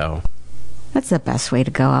retired, so... That's the best way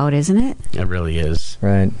to go out, isn't it? It really is.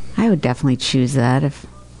 Right. I would definitely choose that if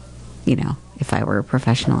I were a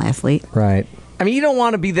professional athlete. Right. I mean, you don't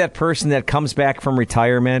want to be that person that comes back from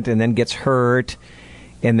retirement and then gets hurt,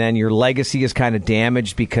 and then your legacy is kind of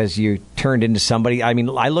damaged because you turned into somebody. I mean,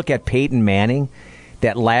 I look at Peyton Manning,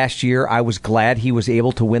 that last year I was glad he was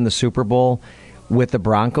able to win the Super Bowl with the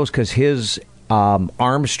Broncos because his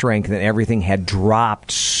arm strength and everything had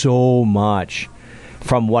dropped so much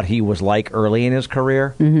from what he was like early in his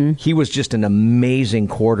career. Mm-hmm. He was just an amazing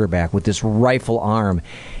quarterback with this rifle arm.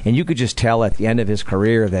 And you could just tell at the end of his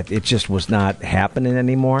career that it just was not happening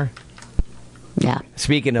anymore. Yeah.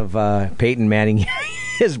 Speaking of Peyton Manning,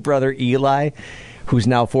 his brother Eli, who's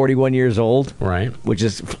now 41 years old. Right. Which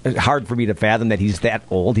is hard for me to fathom that he's that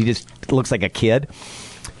old. He just looks like a kid.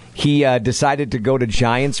 He decided to go to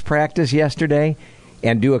Giants practice yesterday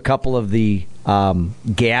and do a couple of the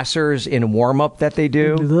gassers in warm-up that they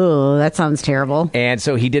do. Ugh, that sounds terrible. And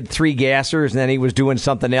so he did 3 gassers, and then he was doing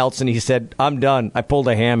something else, and he said, I'm done. I pulled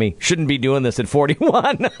a hammy. Shouldn't be doing this at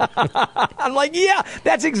 41. I'm like, yeah,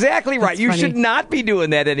 that's exactly right. You should not be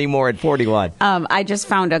doing that anymore at 41. I just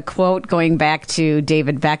found a quote going back to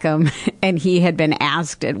David Beckham, and he had been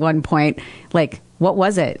asked at one point, like, what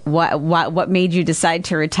was it? What made you decide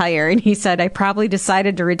to retire? And he said, I probably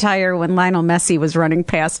decided to retire when Lionel Messi was running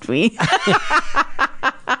past me.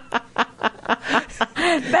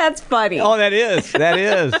 That's funny. Oh, that is. That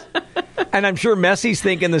is. And I'm sure Messi's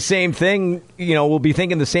thinking the same thing, will be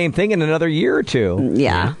thinking the same thing in another year or two.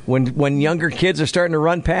 Yeah. When younger kids are starting to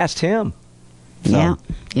run past him. So. Yeah.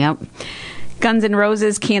 Yep. Guns N'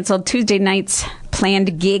 Roses canceled Tuesday night's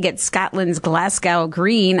planned gig at Scotland's Glasgow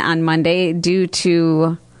Green on Monday due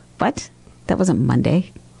to... What? That wasn't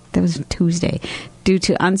Monday. That was Tuesday. Due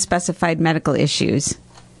to unspecified medical issues.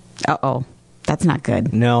 Uh-oh. That's not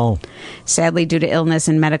good. No. Sadly, due to illness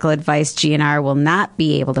and medical advice, GNR will not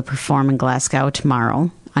be able to perform in Glasgow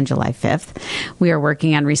tomorrow on July 5th. We are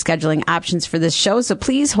working on rescheduling options for this show, so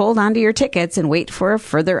please hold on to your tickets and wait for a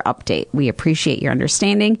further update. We appreciate your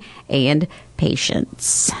understanding and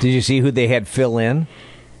patience. Did you see who they had fill in?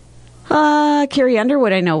 Carrie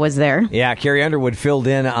Underwood, I know, was there. Yeah, Carrie Underwood filled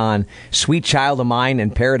in on Sweet Child of Mine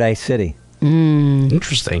in Paradise City.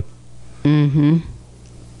 Interesting. Mm-hmm.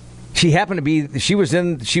 She happened to be. She was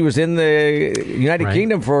in the United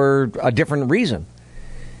Kingdom for a different reason.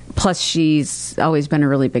 Plus, she's always been a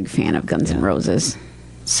really big fan of Guns N' Roses.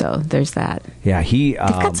 So there's that. Yeah, they've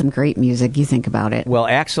got some great music. You think about it. Well,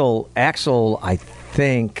 Axl, I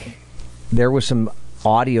think there was some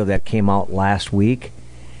audio that came out last week,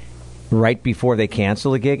 right before they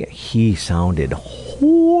canceled the gig. He sounded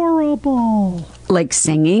horrible. Like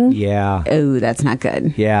singing? Yeah. Oh, that's not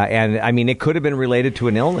good. Yeah, and I mean, it could have been related to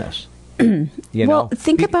an illness. Well,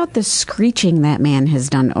 think about the screeching that man has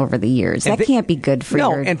done over the years. That can't be good for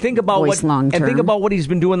your and think about voice long term. And think about what he's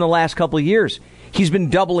been doing the last couple of years. He's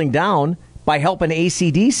been doubling down by helping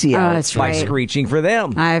AC/DC out by screeching for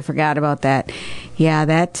them. I forgot about that. Yeah,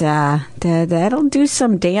 that'll do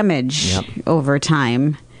some damage over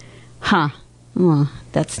time. Huh. Oh,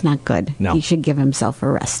 that's not good. No. He should give himself a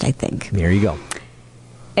rest, I think. There you go.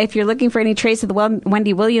 If you're looking for any trace of the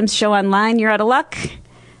Wendy Williams show online, you're out of luck.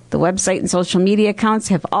 The website and social media accounts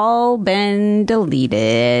have all been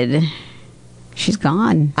deleted. She's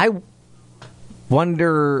gone. I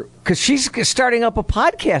wonder, because she's starting up a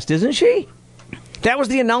podcast, isn't she? That was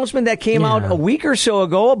the announcement that came out a week or so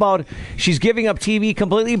ago about she's giving up TV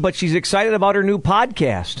completely, but she's excited about her new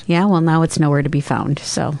podcast. Yeah, well, now it's nowhere to be found,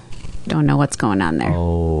 so don't know what's going on there.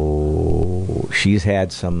 Oh, she's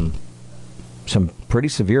had some pretty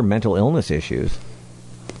severe mental illness issues.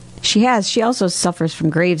 She has. She also suffers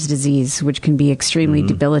from Graves' disease, which can be extremely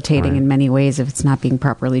debilitating in many ways if it's not being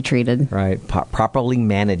properly treated. Right. Properly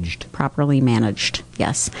managed. Properly managed,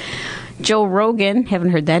 yes. Joe Rogan,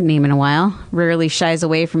 haven't heard that name in a while, rarely shies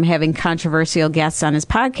away from having controversial guests on his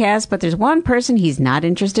podcast, but there's one person he's not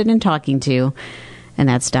interested in talking to, and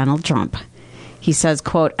that's Donald Trump. He says,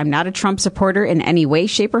 quote, I'm not a Trump supporter in any way,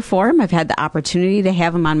 shape, or form. I've had the opportunity to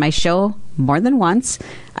have him on my show more than once.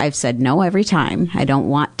 I've said no every time. I don't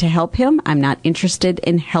want to help him. I'm not interested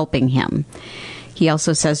in helping him. He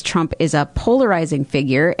also says Trump is a polarizing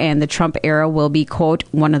figure, and the Trump era will be, quote,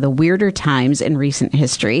 one of the weirder times in recent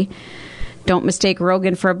history. Don't mistake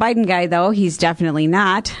Rogan for a Biden guy, though. He's definitely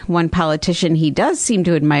not. One politician he does seem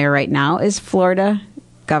to admire right now is Florida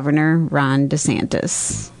Governor Ron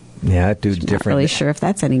DeSantis. Yeah, that dude's different. Not really sure if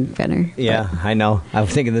that's any better. Yeah, I know. I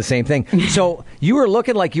was thinking the same thing. So you were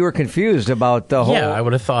looking like you were confused about the whole... Yeah, I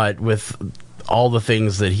would have thought with all the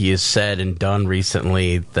things that he has said and done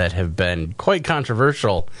recently that have been quite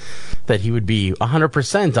controversial, that he would be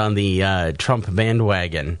 100% on the Trump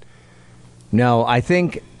bandwagon. No, I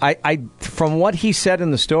think... I from what he said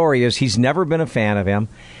in the story is he's never been a fan of him.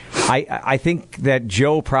 I think that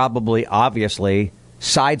Joe probably, obviously,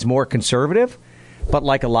 sides more conservative. But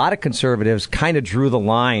like a lot of conservatives, kind of drew the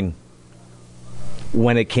line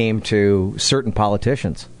when it came to certain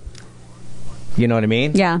politicians. You know what I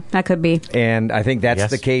mean? Yeah, that could be. And I think that's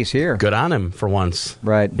the case here. Good on him for once.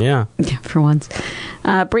 Right. Yeah. Yeah, for once.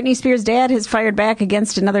 Britney Spears' dad has fired back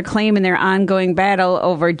against another claim in their ongoing battle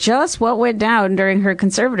over just what went down during her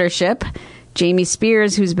conservatorship. Jamie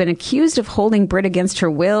Spears, who's been accused of holding Britt against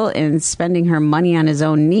her will and spending her money on his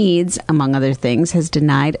own needs, among other things, has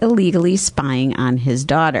denied illegally spying on his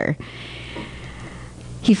daughter.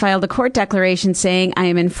 He filed a court declaration saying, I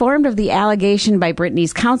am informed of the allegation by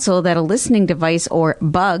Britney's counsel that a listening device, or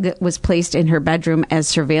bug, was placed in her bedroom as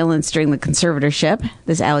surveillance during the conservatorship.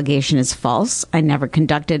 This allegation is false. I never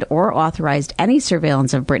conducted or authorized any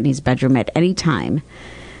surveillance of Britney's bedroom at any time.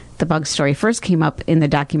 The bug story first came up in the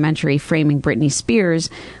documentary Framing Britney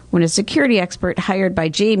Spears, when a security expert hired by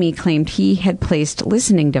Jamie claimed he had placed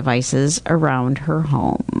listening devices around her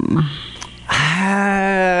home.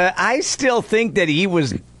 I still think that he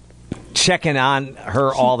was checking on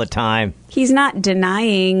her all the time. He's not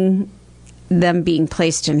denying them being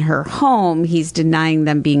placed in her home. He's denying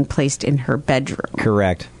them being placed in her bedroom.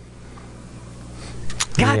 Correct.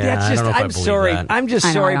 God, Yeah, that's I just, don't know if I I'm believe sorry. that. I'm just I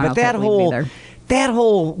know, sorry, I don't but know if I believe that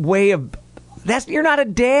whole way of, you're not a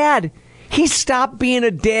dad. He stopped being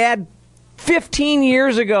a dad 15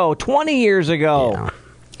 years ago, 20 years ago. Yeah.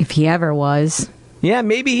 If he ever was. Yeah,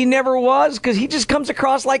 maybe he never was, because he just comes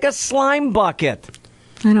across like a slime bucket.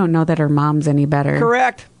 I don't know that her mom's any better.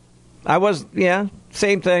 Correct.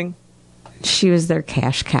 Same thing. She was their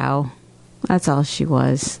cash cow. That's all she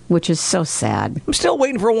was, which is so sad. I'm still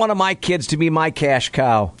waiting for one of my kids to be my cash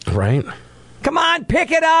cow. Right? Come on,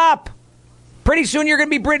 pick it up. Pretty soon you're going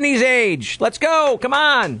to be Brittany's age. Let's go. Come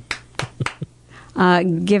on.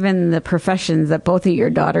 Given the professions that both of your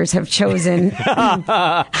daughters have chosen,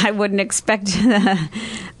 I wouldn't expect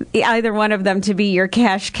either one of them to be your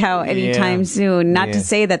cash cow anytime soon. Not to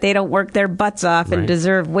say that they don't work their butts off and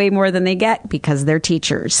deserve way more than they get because they're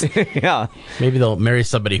teachers. Yeah. Maybe they'll marry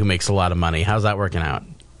somebody who makes a lot of money. How's that working out?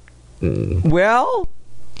 Well,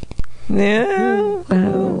 yeah.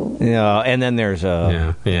 Yeah, and then there's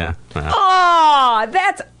Yeah. Oh,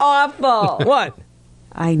 that's awful. What?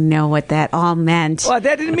 I know what that all meant. Well,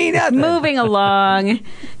 that didn't mean nothing. Moving along.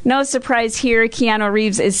 No surprise here, Keanu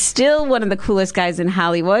Reeves is still one of the coolest guys in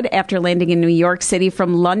Hollywood. After landing in New York City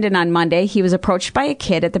from London on Monday, he was approached by a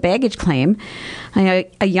kid at the baggage claim. A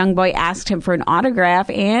young boy asked him for an autograph,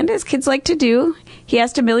 and as kids like to do, he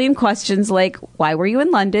asked a million questions like, why were you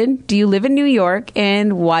in London? Do you live in New York?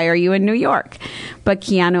 And why are you in New York? But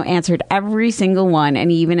Keanu answered every single one,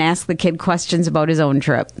 and he even asked the kid questions about his own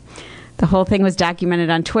trip. The whole thing was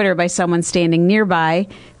documented on Twitter by someone standing nearby.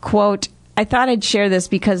 Quote, I thought I'd share this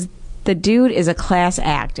because the dude is a class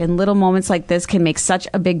act, and little moments like this can make such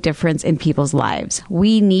a big difference in people's lives.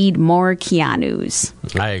 We need more Keanus.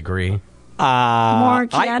 I agree. More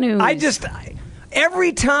Keanus.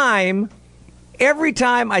 Every time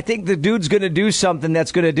I think the dude's going to do something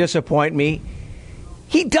that's going to disappoint me,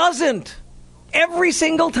 he doesn't. Every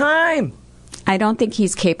single time. I don't think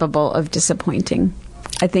he's capable of disappointing.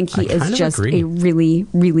 I think he is just agree. a really,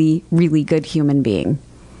 really, really good human being.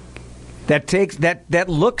 That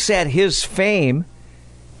looks at his fame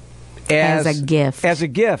as a gift. As a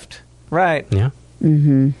gift, right? Yeah.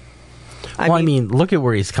 Mm-hmm. I mean, look at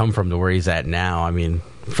where he's come from to where he's at now. I mean,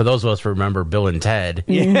 for those of us who remember Bill and Ted,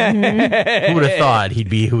 who would have thought he'd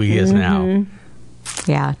be who he is now?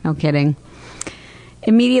 Yeah, no kidding.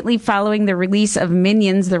 Immediately following the release of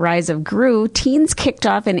Minions: The Rise of Gru, teens kicked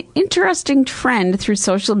off an interesting trend through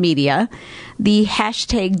social media. The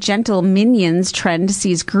hashtag Gentle Minions trend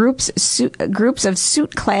sees groups of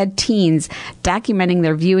suit-clad teens documenting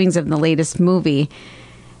their viewings of the latest movie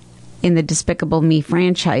in the Despicable Me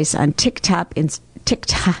franchise on TikTok, Instagram,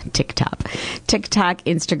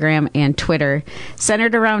 and Twitter.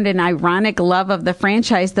 Centered around an ironic love of the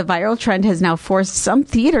franchise, the viral trend has now forced some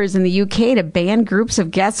theaters in the UK to ban groups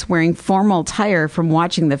of guests wearing formal attire from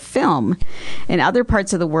watching the film. In other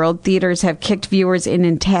parts of the world, theaters have kicked viewers in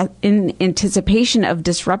anticipation of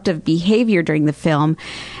disruptive behavior during the film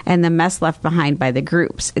and the mess left behind by the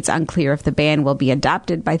groups. It's unclear if the ban will be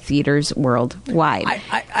adopted by theaters worldwide.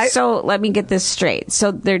 So let me get this straight.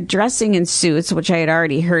 So they're dressing in suits, which I had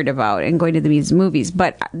already heard about, and going to these movies,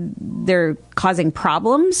 but they're causing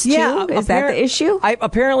problems too? Is that the issue?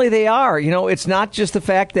 Apparently they are. You know, it's not just the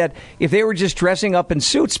fact that if they were just dressing up in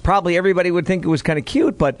suits, probably everybody would think it was kind of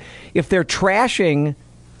cute, but if they're trashing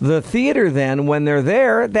the theater then when they're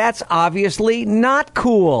there, that's obviously not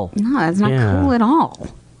cool. No, that's not cool at all.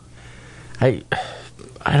 I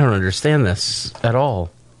don't understand this at all.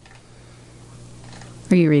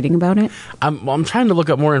 Are you reading about it? I'm trying to look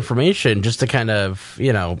up more information just to kind of,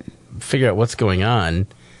 figure out what's going on.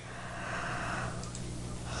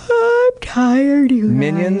 I'm tired, you guys.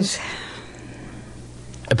 Minions?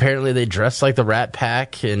 Apparently they dress like the Rat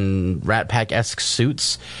Pack in Rat Pack-esque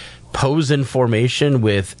suits, pose in formation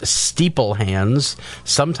with steeple hands,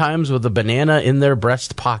 sometimes with a banana in their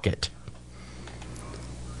breast pocket.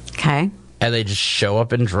 Okay. And they just show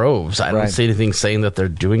up in droves. I don't see anything saying that they're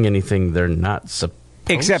doing anything they're not supposed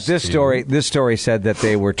Except this story. This story said that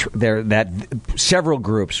they were that several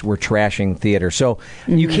groups were trashing theater. So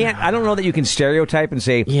you can't. I don't know that you can stereotype and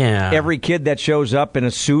say every kid that shows up in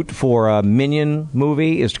a suit for a Minion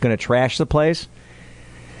movie is going to trash the place.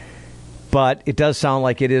 But it does sound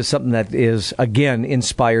like it is something that is, again,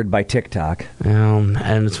 inspired by TikTok.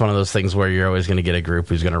 And it's one of those things where you're always going to get a group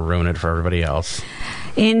who's going to ruin it for everybody else.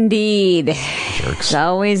 Indeed. Jerks. It's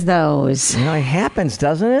always those. You know, it happens,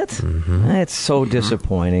 doesn't it? Mm-hmm. It's so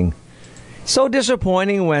disappointing. So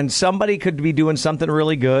disappointing when somebody could be doing something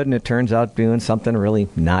really good and it turns out doing something really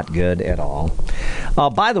not good at all.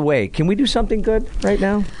 By the way, can we do something good right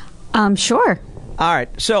now? Sure. All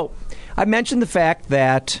right. So I mentioned the fact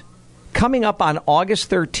that coming up on August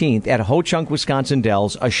 13th at Ho-Chunk, Wisconsin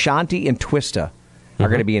Dells, Ashanti and Twista are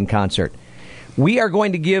going to be in concert. We are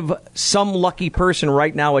going to give some lucky person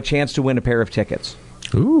right now a chance to win a pair of tickets.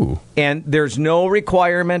 Ooh. And there's no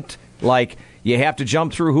requirement like you have to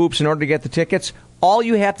jump through hoops in order to get the tickets. All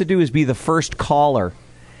you have to do is be the first caller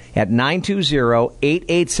at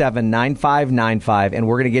 920-887-9595, and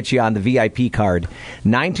we're going to get you on the VIP card.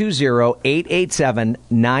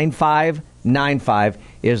 920-887-9595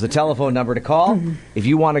 is the telephone number to call if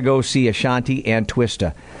you want to go see Ashanti and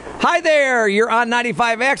Twista. Hi there, you're on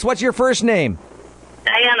 95X. What's your first name?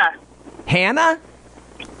 Diana. Hannah?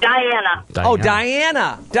 Diana. Oh,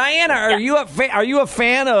 Diana. Diana, are you a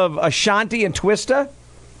fan of Ashanti and Twista?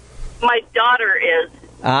 My daughter is.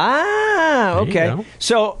 Ah, okay.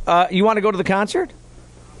 So you want to go to the concert?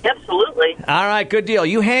 Absolutely. All right, good deal.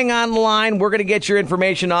 You hang on the line. We're going to get your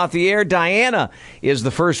information off the air. Diana is the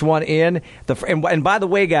first one in. And by the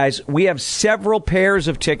way, guys, we have several pairs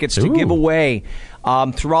of tickets to give away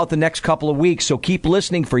throughout the next couple of weeks. So keep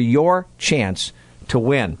listening for your chance to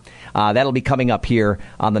win. That'll be coming up here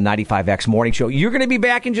on the 95X Morning Show. You're going to be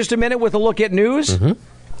back in just a minute with a look at news. Mm-hmm.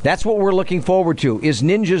 That's what we're looking forward to, is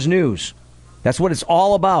Ninja's News. That's what it's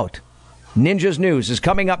all about. Ninja's News is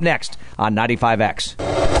coming up next on 95X.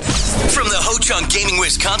 From the Ho-Chunk Gaming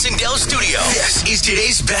Wisconsin Dells studio, this is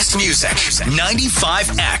today's best music,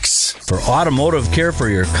 95X. For automotive care for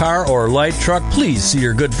your car or light truck, please see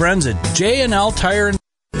your good friends at J&L Tire.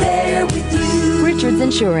 There with you. Richards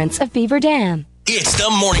Insurance of Beaver Dam. It's the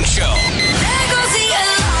morning show.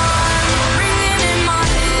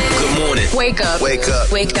 Good morning. Wake up. Wake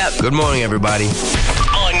up. Wake up. Good morning, everybody.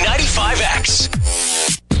 On 95X.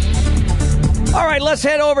 All right, let's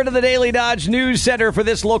head over to the Daily Dodge News Center for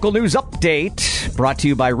this local news update. Brought to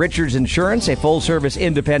you by Richards Insurance, a full-service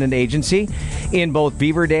independent agency in both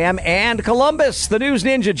Beaver Dam and Columbus. The News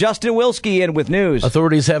Ninja, Justin Wilski, in with news.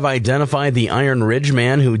 Authorities have identified the Iron Ridge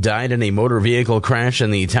man who died in a motor vehicle crash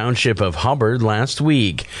in the township of Hubbard last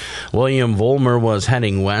week. William Vollmer was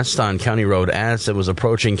heading west on County Road S and was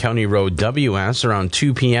approaching County Road WS around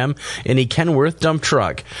 2 p.m. in a Kenworth dump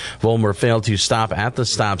truck. Vollmer failed to stop at the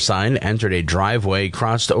stop sign, entered a driveway,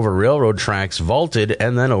 crossed over railroad tracks, vaulted,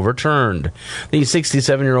 and then overturned. The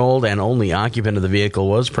 67-year-old and only occupant of the vehicle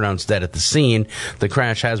was pronounced dead at the scene. The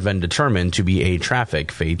crash has been determined to be a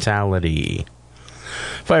traffic fatality.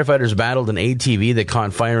 Firefighters battled an ATV that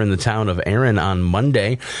caught fire in the town of Erin on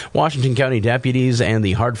Monday. Washington County deputies and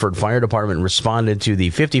the Hartford Fire Department responded to the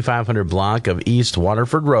 5500 block of East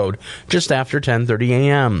Waterford Road just after 10:30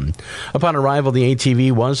 a.m. Upon arrival, the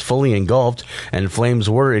ATV was fully engulfed and flames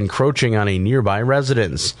were encroaching on a nearby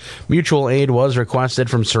residence. Mutual aid was requested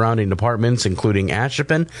from surrounding departments, including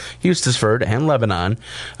Ashepin, Eustisford, and Lebanon.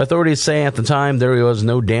 Authorities say at the time there was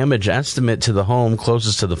no damage estimate to the home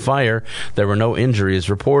closest to the fire. There were no injuries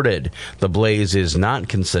reported. The blaze is not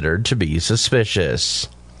considered to be suspicious.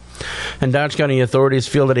 And Dodge County authorities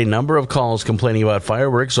fielded a number of calls complaining about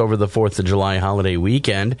fireworks over the 4th of July holiday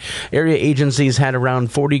weekend. Area agencies had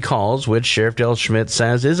around 40 calls, which Sheriff Dale Schmidt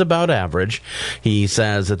says is about average. He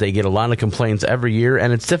says that they get a lot of complaints every year,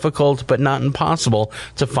 and it's difficult but not impossible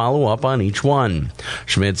to follow up on each one.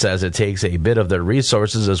 Schmidt says it takes a bit of their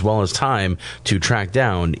resources as well as time to track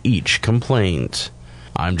down each complaint.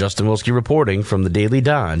 I'm Justin Wilski reporting from the Daily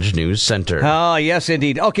Dodge News Center. Oh, yes,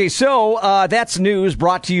 indeed. Okay, so that's news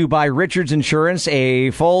brought to you by Richards Insurance,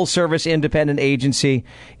 a full-service independent agency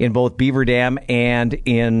in both Beaver Dam and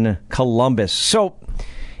in Columbus. So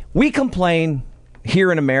we complain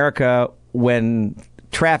here in America when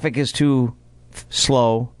traffic is too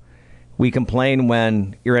slow. We complain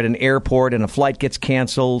when you're at an airport and a flight gets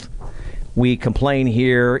canceled. We complain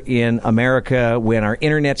here in America when our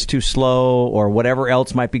internet's too slow or whatever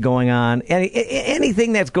else might be going on.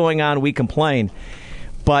 Anything that's going on, we complain.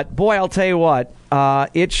 But, boy, I'll tell you what,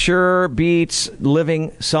 it sure beats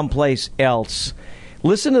living someplace else.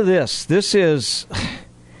 Listen to this. This is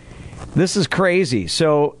crazy.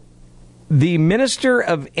 So The Minister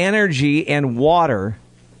of Energy and Water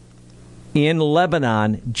in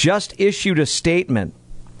Lebanon just issued a statement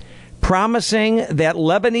promising that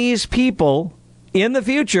Lebanese people in the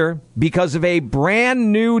future, because of a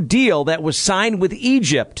brand new deal that was signed with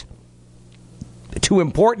Egypt to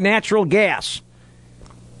import natural gas,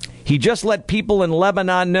 he just let people in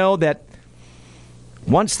Lebanon know that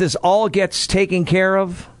once this all gets taken care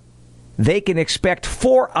of, they can expect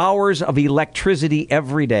 4 hours of electricity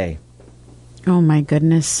every day. Oh, my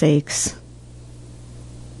goodness sakes.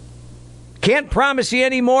 Can't promise you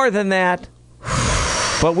any more than that,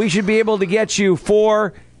 but we should be able to get you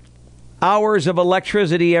 4 hours of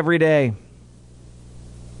electricity every day.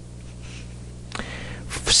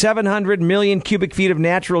 700 million cubic feet of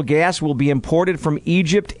natural gas will be imported from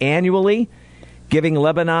Egypt annually, giving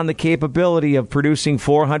Lebanon the capability of producing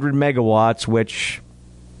 400 megawatts, which,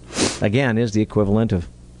 again, is the equivalent of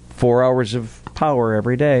 4 hours of power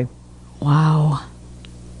every day. Wow.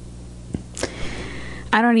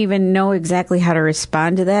 I don't even know exactly how to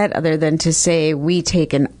respond to that other than to say we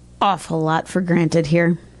take an awful lot for granted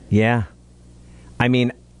here. Yeah. I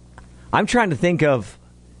mean, I'm trying to think of,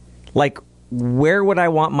 like, where would I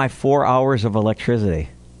want my 4 hours of electricity?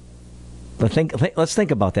 Let's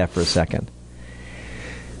think about that for a second.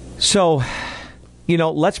 So,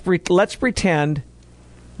 let's pretend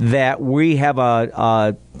that we have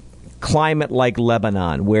a climate like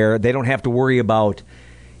Lebanon where they don't have to worry about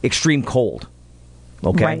extreme cold.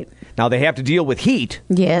 Okay? Right. Now, they have to deal with heat.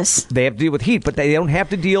 Yes. They have to deal with heat, but they don't have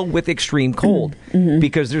to deal with extreme cold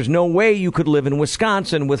because there's no way you could live in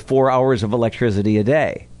Wisconsin with 4 hours of electricity a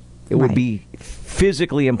day. It would be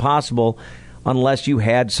physically impossible unless you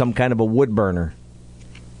had some kind of a wood burner.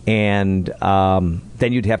 And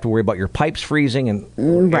then you'd have to worry about your pipes freezing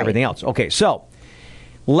and everything else. Okay, so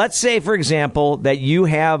let's say, for example, that you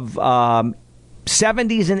have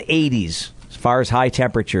 70s and 80s as far as high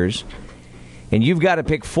temperatures, and you've got to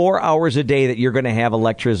pick 4 hours a day that you're going to have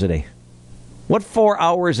electricity. What 4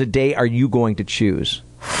 hours a day are you going to choose?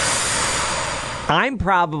 I'm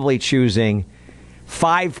probably choosing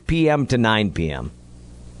 5 p.m. to 9 p.m.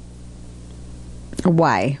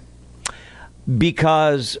 Why?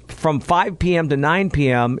 Because from 5 p.m. to 9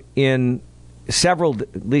 p.m. in several,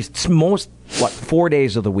 at least most, 4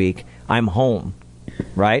 days of the week, I'm home,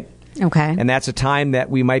 right? Okay. And that's a time that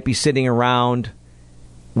we might be sitting around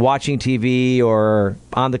watching TV or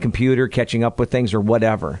on the computer, catching up with things or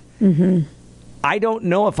whatever. Mm-hmm. I don't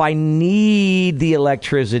know if I need the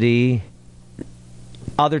electricity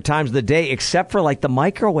other times of the day, except for like the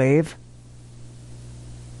microwave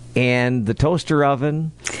and the toaster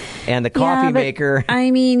oven and the coffee maker.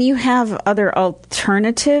 I mean, you have other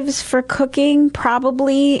alternatives for cooking,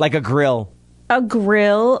 probably. Like a grill. A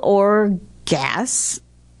grill or gas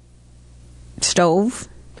stove.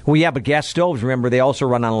 Well, yeah, but gas stoves, remember, they also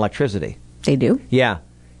run on electricity. They do? Yeah.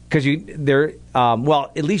 Because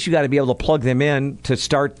at least you got to be able to plug them in to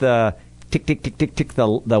start the tick, tick, tick, tick, tick,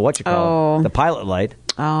 the pilot light.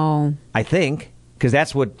 Oh. I think, because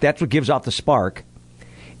that's what gives off the spark.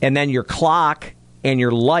 And then your clock and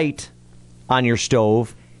your light on your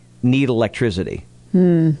stove need electricity.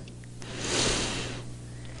 So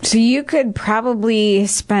you could probably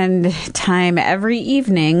spend time every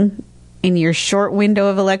evening in your short window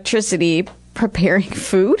of electricity preparing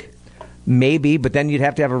food? Maybe, but then you'd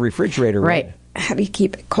have to have a refrigerator, right? How do you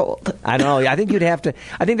keep it cold? I don't know. I think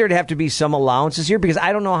there'd have to be some allowances here because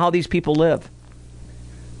I don't know how these people live.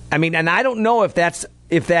 I mean, and I don't know if that's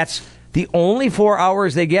the only 4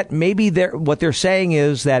 hours they get. Maybe what they're saying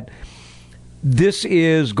is that this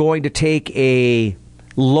is going to take a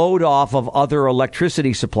load off of other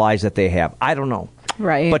electricity supplies that they have. I don't know.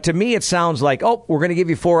 Right. But to me, it sounds like, we're going to give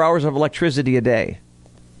you 4 hours of electricity a day.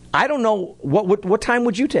 I don't know. What time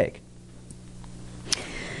would you take?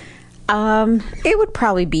 It would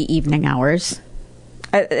probably be evening hours.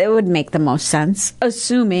 It would make the most sense,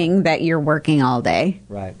 assuming that you're working all day.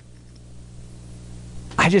 Right.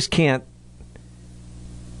 I just can't.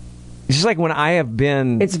 It's just like when I have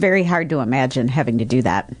been. It's very hard to imagine having to do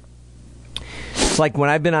that. It's like when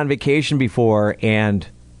I've been on vacation before, and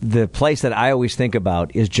the place that I always think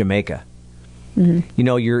about is Jamaica.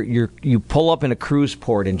 Mm-hmm. You pull up in a cruise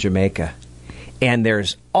port in Jamaica, and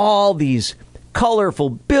there's all these colorful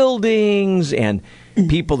buildings, and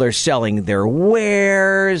people are selling their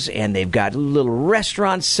wares, and they've got little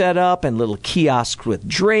restaurants set up and little kiosks with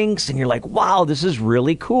drinks, and you're like, wow, this is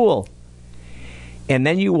really cool. And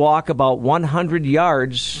then you walk about 100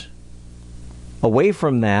 yards away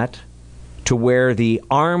from that to where the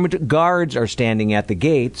armed guards are standing at the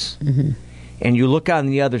gates, and you look on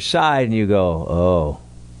the other side and you go, oh,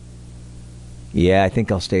 yeah, I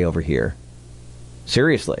think I'll stay over here.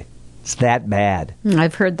 Seriously. It's that bad.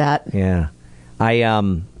 I've heard that. Yeah. I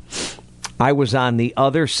was on the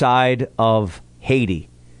other side of Haiti.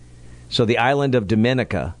 So the island of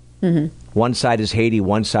Dominica. Mm-hmm. One side is Haiti,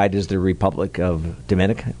 one side is the Republic of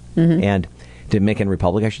Dominica. Mm-hmm. And Dominican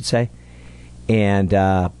Republic, I should say. And,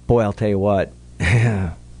 boy, I'll tell you what.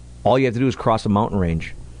 All you have to do is cross a mountain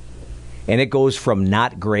range. And it goes from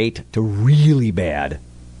not great to really bad.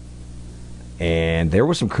 And there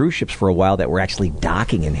were some cruise ships for a while that were actually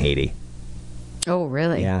docking in Haiti. Oh,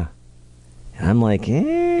 really? Yeah. And I'm like,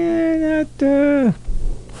 I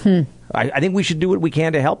think we should do what we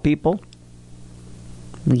can to help people.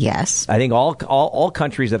 Yes. I think all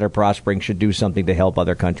countries that are prospering should do something to help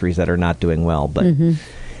other countries that are not doing well. But,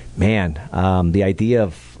 man, the idea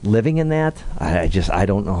of living in that, I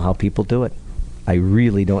don't know how people do it. I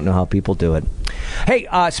really don't know how people do it. Hey,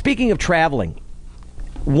 speaking of traveling,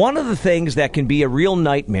 one of the things that can be a real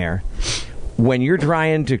nightmare when you're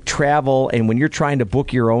trying to travel and when you're trying to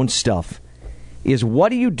book your own stuff is, what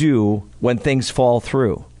do you do when things fall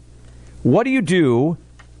through? What do you do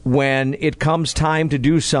when it comes time to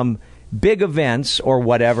do some big events or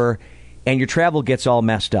whatever and your travel gets all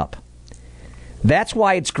messed up? That's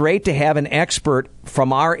why it's great to have an expert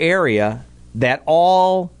from our area that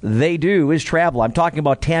all they do is travel. I'm talking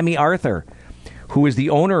about Tammy Arthur, who is the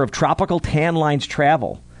owner of Tropical Tan Lines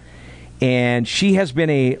Travel. And she has been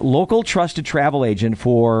a local trusted travel agent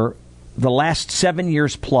for the last 7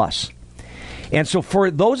 years plus. And so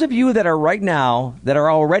for those of you that are right now, that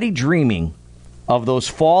are already dreaming of those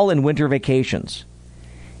fall and winter vacations,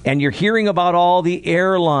 and you're hearing about all the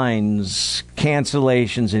airlines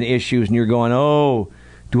cancellations and issues, and you're going, oh,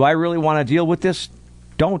 do I really want to deal with this?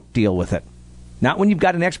 Don't deal with it. Not when you've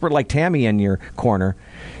got an expert like Tammy in your corner.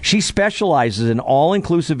 She specializes in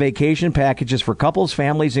all-inclusive vacation packages for couples,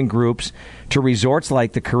 families, and groups to resorts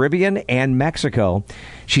like the Caribbean and Mexico.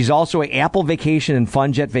 She's also an Apple Vacation and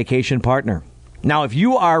FunJet vacation partner. Now, if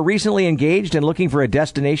you are recently engaged and looking for a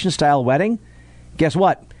destination-style wedding, guess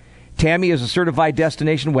what? Tammy is a certified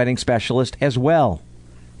destination wedding specialist as well.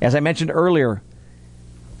 As I mentioned earlier,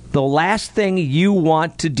 the last thing you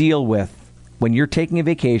want to deal with when you're taking a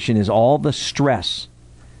vacation is all the stress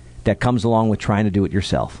that comes along with trying to do it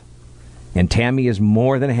yourself. And Tammy is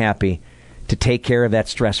more than happy to take care of that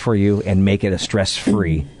stress for you and make it a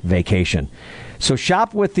stress-free vacation. So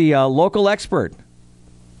shop with the local expert.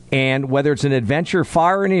 And whether it's an adventure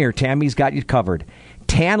far or near, Tammy's got you covered.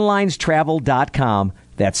 TanLinesTravel.com.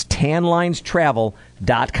 That's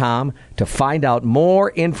TanLinesTravel.com to find out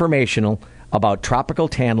more information about Tropical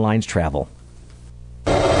Tan Lines Travel.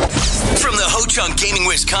 From the Ho-Chunk Gaming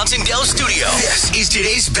Wisconsin Dell Studio, this is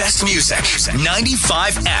today's best music,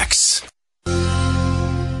 95X.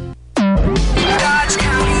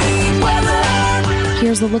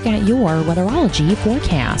 Here's a look at your weatherology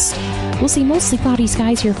forecast. We'll see mostly cloudy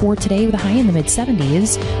skies here for today with a high in the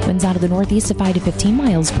mid-70s. Winds out of the northeast at 5 to 15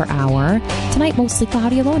 miles per hour. Tonight, mostly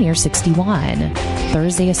cloudy, a low near 61.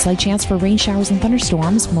 Thursday, a slight chance for rain showers and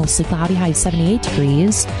thunderstorms. Mostly cloudy, high of 78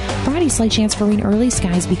 degrees. Friday, slight chance for rain early.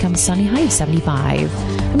 Skies become sunny, high of 75.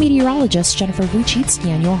 I'm meteorologist Jennifer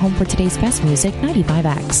Vuchitsky on your home for today's best music,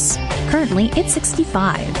 95X. Currently, it's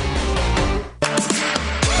 65.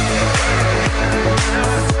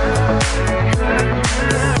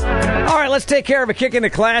 Let's take care of a kick in the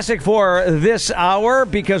classic for this hour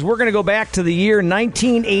because we're going to go back to the year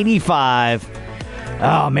 1985.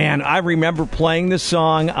 Oh, man, I remember playing this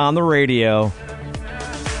song on the radio,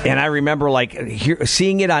 and I remember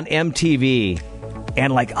seeing it on MTV,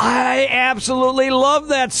 and I absolutely love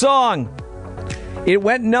that song. It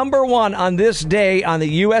went number one on this day on the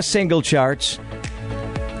U.S. single charts,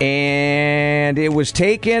 and it was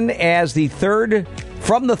taken as the third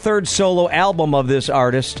solo album of this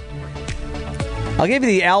artist. I'll give you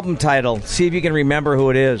the album title, see if you can remember who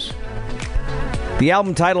it is. The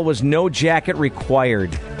album title was No Jacket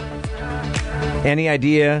Required. Any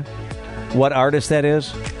idea what artist that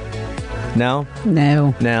is? No?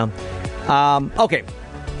 No. Okay.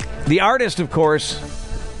 The artist, of course,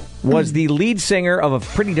 was the lead singer of a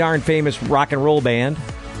pretty darn famous rock and roll band,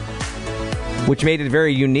 which made it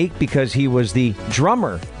very unique because he was the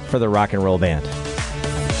drummer for the rock and roll band.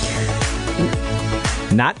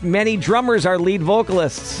 Not many drummers are lead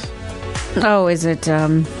vocalists. Oh, is it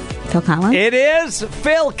Phil Collins? It is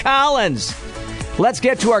Phil Collins. Let's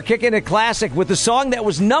get to our Kick In It Classic with the song that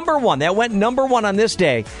was number one. That went number one on this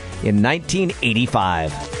day in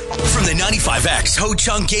 1985. From the 95X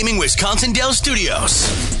Ho-Chunk Gaming Wisconsin Dell Studios,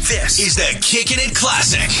 this is the Kickin' It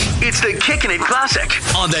Classic. It's the Kickin' It Classic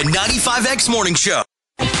on the 95X Morning Show.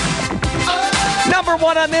 Number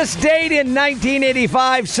one on this date in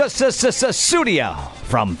 1985, Studio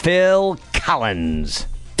from Phil Collins.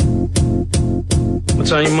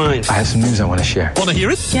 What's on your mind? I have some news I want to share. Want to hear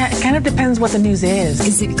it? Yeah, it kind of depends what the news is.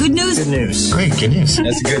 Is it good news? Good news. Great, good news.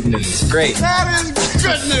 That's good news. Great. That is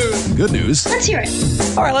good news. Good news. Let's hear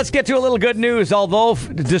it. All right, let's get to a little good news. Although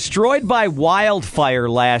destroyed by wildfire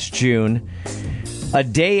last June, a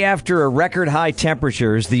day after a record high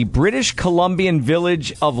temperatures, the British Columbian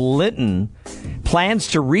village of Linton plans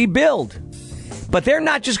to rebuild. But they're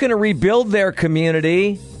not just going to rebuild their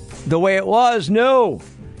community the way it was. No.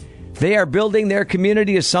 They are building their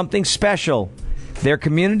community as something special. Their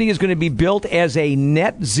community is going to be built as a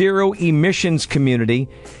net zero emissions community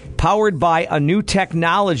powered by a new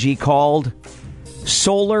technology called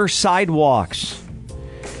solar sidewalks.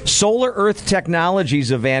 Solar Earth Technologies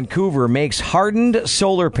of Vancouver makes hardened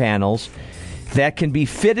solar panels that can be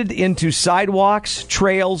fitted into sidewalks,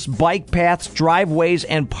 trails, bike paths, driveways,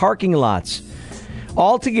 and parking lots.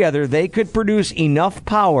 Altogether, they could produce enough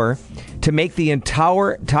power to make the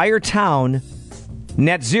entire town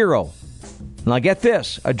net zero. Now get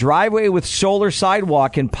this, a driveway with solar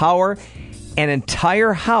sidewalk can power an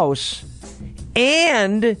entire house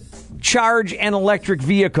and charge an electric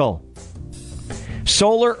vehicle.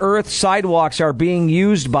 Solar Earth sidewalks are being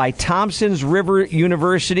used by Thompsons River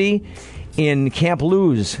University in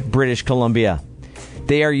Kamloops, British Columbia.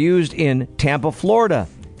 They are used in Tampa, Florida,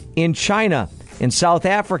 in China, in South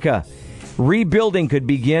Africa. Rebuilding could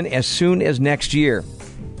begin as soon as next year.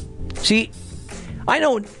 See, I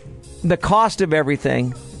know the cost of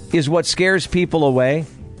everything is what scares people away.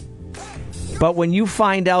 But when you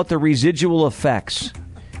find out the residual effects,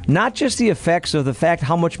 not just the effects of the fact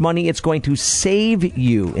how much money it's going to save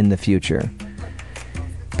you in the future,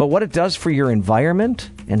 but what it does for your environment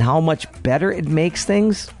and how much better it makes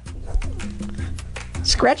things,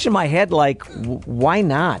 scratching my head like, why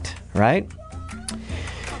not, right?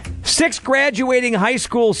 6 graduating high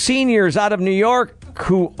school seniors out of New York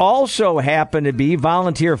who also happen to be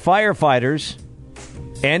volunteer firefighters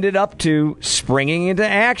ended up to springing into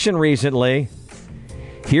action recently.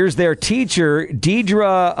 Here's their teacher,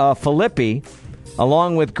 Deidre Filippi,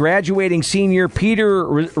 along with graduating senior Peter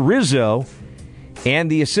Rizzo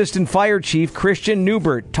and the assistant fire chief, Christian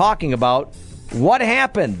Newbert, talking about what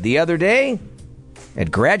happened the other day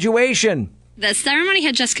at graduation. The ceremony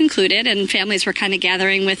had just concluded and families were kind of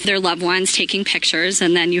gathering with their loved ones, taking pictures,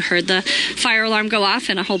 and then you heard the fire alarm go off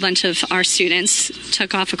and a whole bunch of our students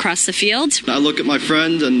took off across the field. I look at my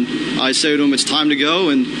friend and I say to him, it's time to go,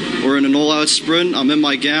 and we're in an all-out sprint. I'm in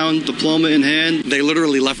my gown, diploma in hand. They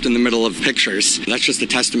literally left in the middle of pictures. That's just a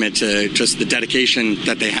testament to just the dedication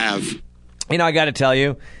that they have. You know, I got to tell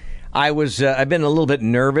you, I've been a little bit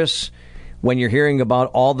nervous when you're hearing about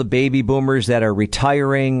all the baby boomers that are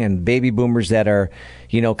retiring and baby boomers that are,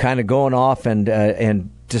 kind of going off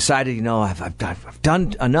and decided, I've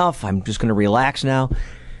done enough. I'm just going to relax now.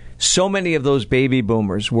 So many of those baby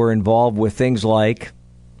boomers were involved with things like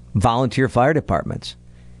volunteer fire departments.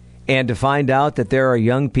 And to find out that there are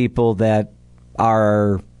young people that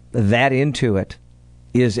are that into it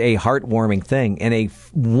is a heartwarming thing and a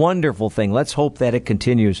wonderful thing. Let's hope that it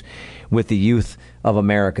continues with the youth of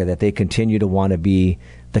America, that they continue to want to be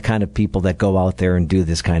the kind of people that go out there and do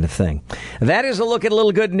this kind of thing. That is a look at a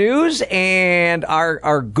little good news, and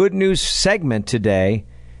our good news segment today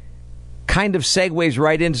kind of segues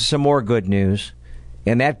right into some more good news.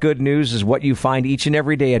 And that good news is what you find each and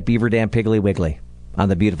every day at Beaver Dam Piggly Wiggly on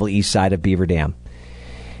the beautiful east side of Beaver Dam.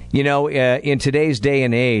 In today's day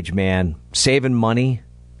and age, man, saving money,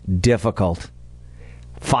 difficult.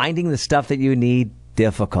 Finding the stuff that you need,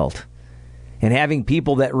 difficult. And having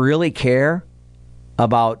people that really care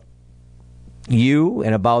about you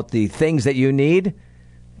and about the things that you need,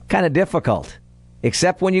 kind of difficult.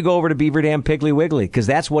 Except when you go over to Beaver Dam Piggly Wiggly, because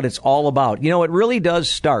that's what it's all about. It really does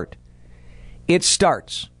start. It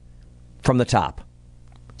starts from the top.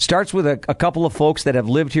 Starts with a couple of folks that have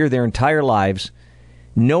lived here their entire lives,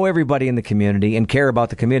 know everybody in the community, and care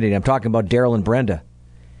about the community. I'm talking about Daryl and Brenda.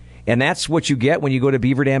 And that's what you get when you go to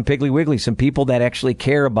Beaver Dam Piggly Wiggly, some people that actually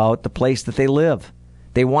care about the place that they live.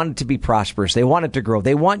 They want it to be prosperous. They want it to grow.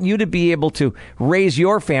 They want you to be able to raise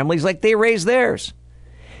your families like they raise theirs.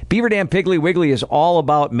 Beaver Dam Piggly Wiggly is all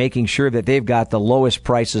about making sure that they've got the lowest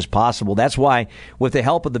prices possible. That's why, with the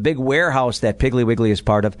help of the big warehouse that Piggly Wiggly is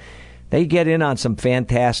part of, they get in on some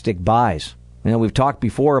fantastic buys. We've talked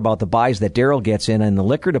before about the buys that Daryl gets in the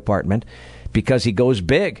liquor department because he goes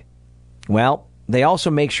big. Well, they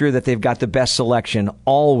also make sure that they've got the best selection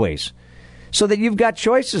always so that you've got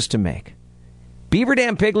choices to make. Beaver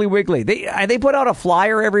Dam Piggly Wiggly. They put out a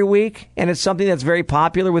flyer every week, and it's something that's very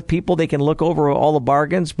popular with people. They can look over all the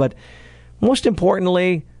bargains, but most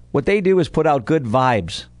importantly, what they do is put out good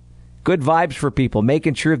vibes. Good vibes for people,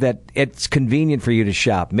 making sure that it's convenient for you to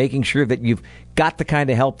shop, making sure that you've got the kind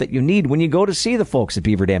of help that you need when you go to see the folks at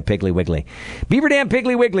Beaver Dam Piggly Wiggly. Beaver Dam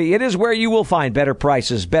Piggly Wiggly, it is where you will find better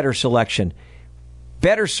prices, better selection,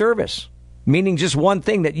 better service, meaning just one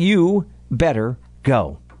thing, that you better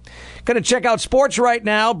go. Going to check out sports right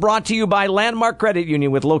now, brought to you by Landmark Credit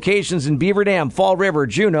Union with locations in Beaver Dam, Fall River,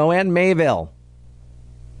 Juneau, and Mayville.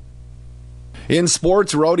 In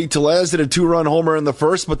sports, Rowdy Tellez hit a 2-run homer in the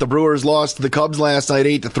first, but the Brewers lost to the Cubs last night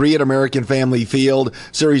 8-3 at American Family Field.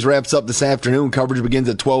 Series wraps up this afternoon. Coverage begins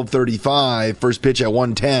at 12:35. First pitch at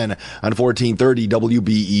 1:10 on 1430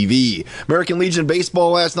 WBEV. American Legion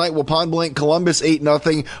baseball last night. Waupun Blank Columbus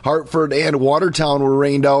 8-0. Hartford and Watertown were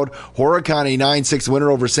rained out. Horicon a 9-6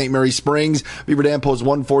 winner over St. Mary Springs. Beaver Dam Post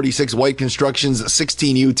 146. White Construction's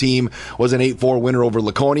 16U team was an 8-4 winner over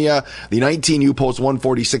Laconia. The 19U Post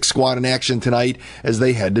 146 squad in action tonight as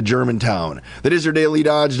they head to Germantown. That is your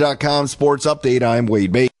DailyDodge.com sports update. I'm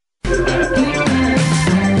Wade Bates.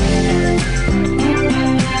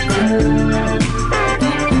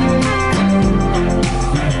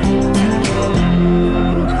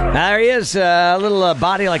 There he is, a little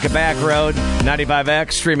body like a back road,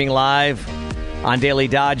 95X, streaming live on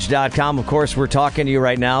DailyDodge.com. Of course, we're talking to you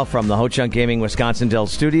right now from the Ho-Chunk Gaming Wisconsin Dell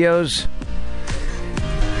Studios.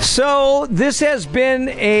 So this has been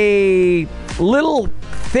a little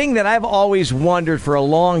thing that I've always wondered for a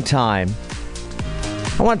long time.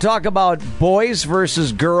 I want to talk about boys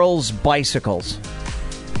versus girls bicycles.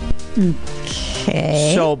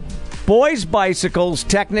 Okay. So boys' bicycles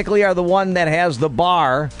technically are the one that has the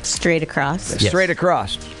bar straight across. Straight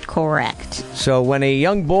across. Correct. So when a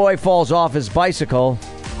young boy falls off his bicycle,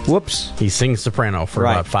 whoops. He sings soprano for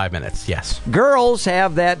about 5 minutes, yes. Girls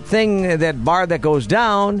have that thing, that bar that goes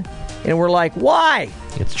down, and we're like, why?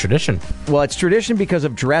 It's tradition. Well, it's tradition because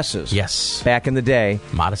of dresses. Yes. Back in the day.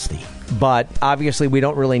 Modesty. But obviously we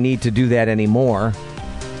don't really need to do that anymore.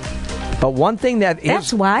 But one thing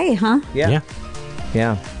That's why, huh? Yeah.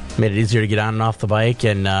 Made it easier to get on and off the bike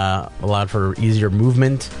and allowed for easier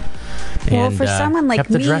movement. Well, and, for someone like kept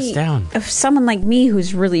me, the dress down. If someone like me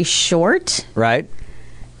who's really short, right?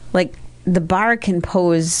 Like the bar can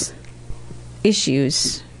pose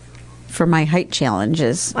issues for my height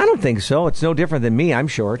challenges. I don't think so. It's no different than me. I'm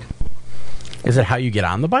short. Is it how you get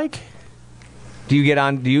on the bike? Do you get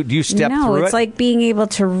on? Do you step through it? No, it's like being able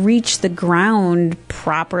to reach the ground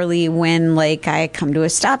properly when, like, I come to a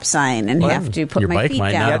stop sign and have to put my feet down. Your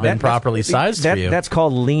bike might not have been properly sized for you. That's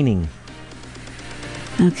called leaning.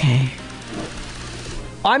 Okay.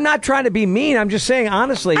 I'm not trying to be mean. I'm just saying,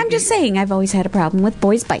 honestly. I'm just saying I've always had a problem with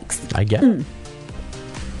boys' bikes. I get it.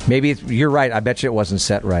 Maybe you're right. I bet you it wasn't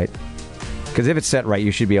set right. Because if it's set right,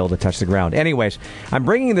 you should be able to touch the ground. Anyways, I'm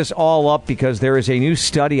bringing this all up because there is a new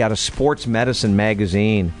study out of Sports Medicine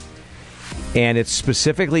magazine, and it's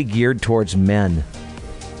specifically geared towards men.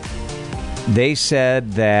 They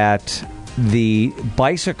said that the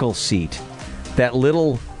bicycle seat, that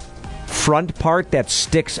little front part that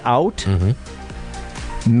sticks out,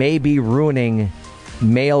 may be ruining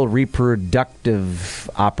male reproductive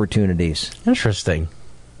opportunities. Interesting.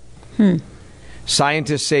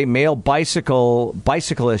 Scientists say male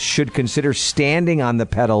bicyclists should consider standing on the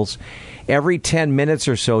pedals every 10 minutes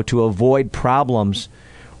or so to avoid problems,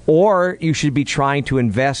 or you should be trying to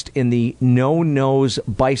invest in the no-nose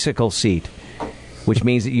bicycle seat, which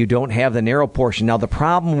means that you don't have the narrow portion. Now, the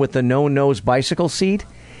problem with the no-nose bicycle seat,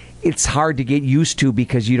 it's hard to get used to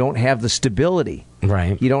because you don't have the stability.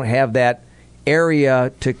 Right. You don't have that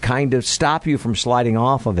area to kind of stop you from sliding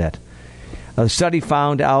off of it. A study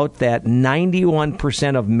found out that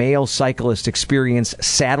 91% of male cyclists experience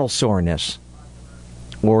saddle soreness,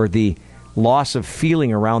 or the loss of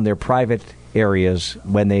feeling around their private areas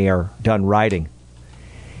when they are done riding.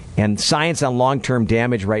 And science on long-term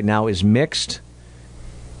damage right now is mixed.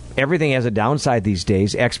 Everything has a downside these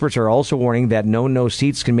days. Experts are also warning that no-nose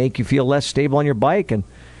seats can make you feel less stable on your bike. And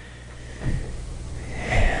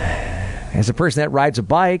as a person that rides a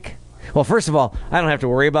bike, well, first of all, I don't have to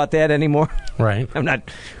worry about that anymore. Right. I'm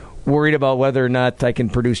not worried about whether or not I can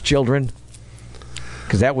produce children,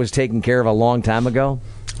 because that was taken care of a long time ago.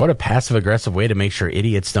 What a passive-aggressive way to make sure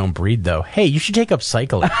idiots don't breed, though. Hey, you should take up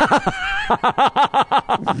cycling.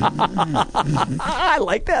 I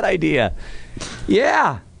like that idea.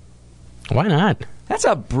 Yeah. Why not? That's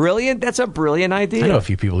a brilliant idea. I know a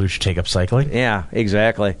few people who should take up cycling. Yeah,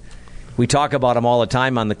 exactly. We talk about them all the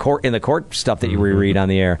time on the court in the court stuff that you reread on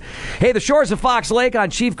the air. Hey, the Shores of Fox Lake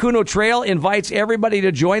on Chief Kuno Trail invites everybody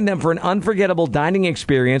to join them for an unforgettable dining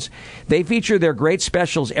experience. They feature their great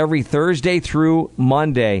specials every Thursday through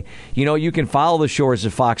Monday. You know, you can follow the Shores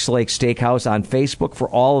of Fox Lake Steakhouse on Facebook for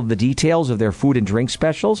all of the details of their food and drink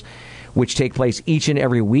specials, which take place each and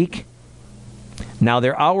every week. Now,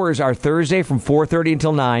 their hours are Thursday from 4:30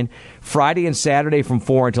 until 9, Friday and Saturday from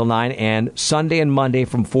 4 until 9, and Sunday and Monday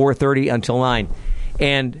from 4:30 until 9.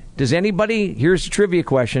 And does anybody, here's a trivia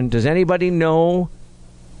question, does anybody know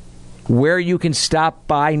where you can stop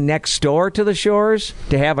by next door to the Shores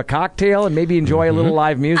to have a cocktail and maybe enjoy a little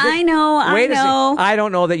live music? I know. I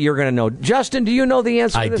don't know that you're going to know. Justin, do you know the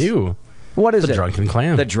answer to this? I do. What is it? The Drunken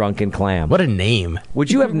Clam. The Drunken Clam. What a name. Would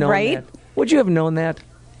you have known Right? that? Would you have known that?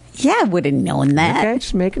 Yeah, I would have known that. Okay,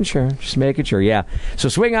 just making sure. Yeah. So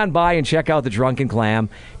swing on by and check out the Drunken Clam.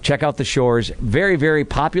 Check out the Shores. Very, very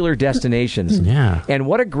popular destinations. Yeah. And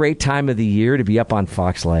what a great time of the year to be up on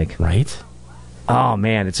Fox Lake. Right? Oh,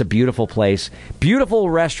 man, it's a beautiful place. Beautiful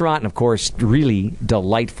restaurant, and, of course, really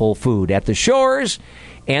delightful food at the Shores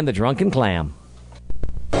and the Drunken Clam.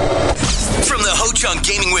 From the Ho-Chunk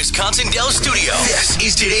Gaming Wisconsin Dell Studio, this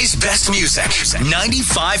is today's best music,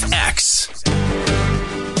 95X.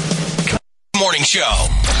 Morning Show.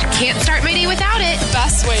 Can't start my day without it.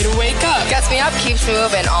 Best way to wake up. Gets me up, keeps me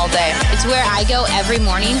moving all day. It's where I go every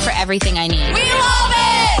morning for everything I need. We love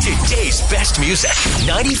it! Today's best music,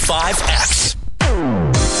 95X.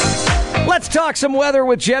 Let's talk some weather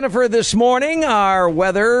with Jennifer this morning. Our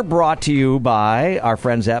weather brought to you by our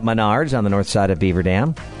friends at Menards on the north side of Beaver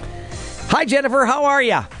Dam. Hi, Jennifer. How are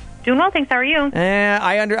you? Doing well, thanks. How are you?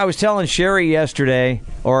 I was telling Sherry yesterday,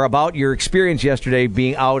 or about your experience yesterday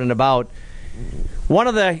being out and about. One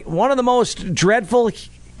of the most dreadful,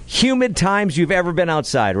 humid times you've ever been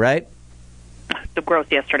outside, right? So gross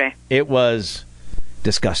yesterday. It was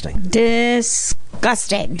disgusting.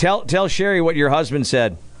 Disgusting. Tell Sherry what your husband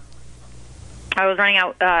said. I was running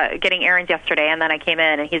out getting errands yesterday, and then I came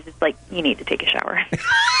in, and he's just like, "You need to take a shower."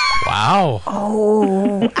 Wow.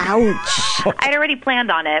 Oh, ouch. I'd already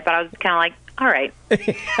planned on it, but I was kind of like, "All right."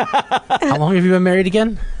 How long have you been married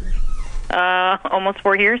again? Almost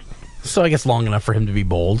 4 years. So I guess long enough for him to be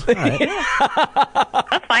bold. All right.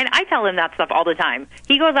 That's fine. I tell him that stuff all the time.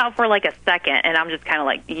 He goes out for like a second, and I'm just kind of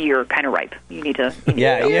like, "You're kind of ripe. You need to."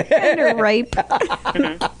 Yeah. Kind of ripe.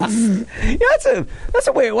 Yeah,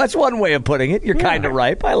 that's one way of putting it. You're kind of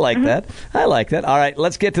ripe. I like that. I like that. All right,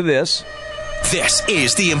 let's get to this. This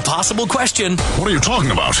is the impossible question. What are you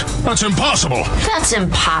talking about? That's impossible. That's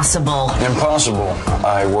impossible. Impossible.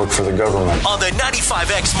 I work for the government. On the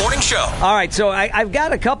 95X Morning Show. All right, so I've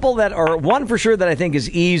got a couple that are, one for sure that I think is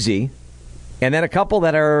easy, and then a couple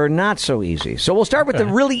that are not so easy. So we'll start with the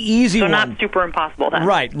really easy one. So not super impossible then.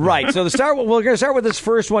 Right. So we're going to start with this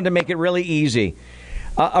first one to make it really easy.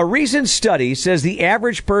 A recent study says the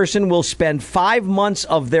average person will spend 5 months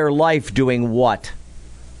of their life doing what?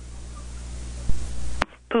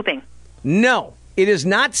 Pooping. No, it is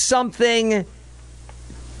not something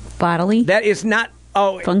bodily. That is not.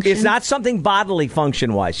 Oh, function? It's not something bodily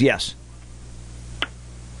function-wise. Yes.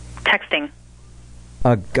 Texting.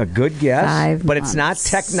 A good guess, 5 but it's not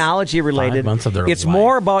technology related. 5 months of their It's life.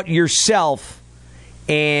 more about yourself,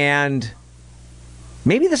 and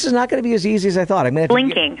maybe this is not going to be as easy as I thought. I'm going to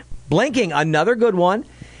Blinking. Blinking, another good one.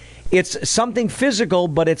 It's something physical,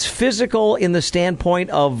 but it's physical in the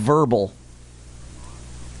standpoint of verbal.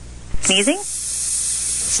 Sneezing?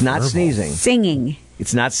 It's not sneezing. Singing.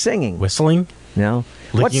 It's not singing. Whistling? No.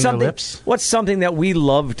 Licking your lips? What's something that we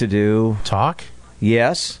love to do? Talk?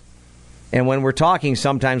 Yes. And when we're talking,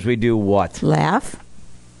 sometimes we do what? Laugh.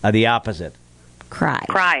 The opposite. Cry.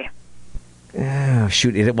 Cry. Oh,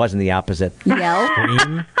 shoot, it wasn't the opposite. Yell.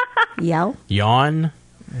 Scream? Yell. Yawn?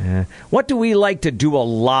 What do we like to do a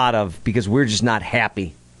lot of because we're just not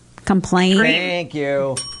happy? Complain. Thank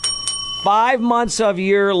you. 5 months of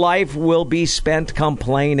your life will be spent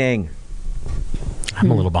complaining.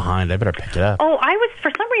 I'm a little behind. I better pick it up. Oh,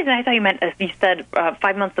 for some reason, I thought you said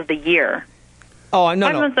 5 months of the year. Oh, no,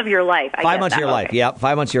 5 months of your life. 5 months of your life. Yeah,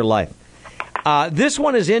 5 months of your life. This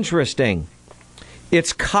one is interesting.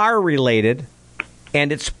 It's car related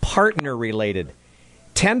and it's partner related.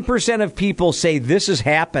 10% of people say this has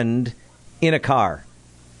happened in a car.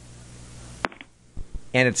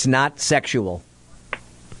 And it's not sexual.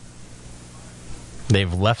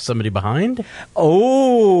 They've left somebody behind?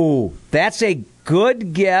 Oh, that's a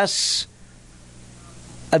good guess.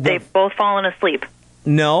 They've both fallen asleep.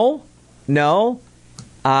 No.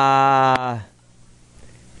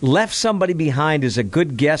 Left somebody behind is a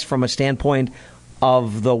good guess from a standpoint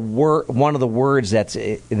of one of the words that's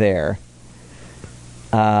there.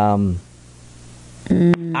 I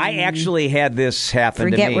actually had this happen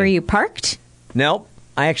to me. Forget where you parked? Nope.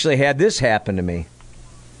 I actually had this happen to me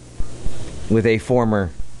with a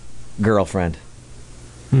former girlfriend.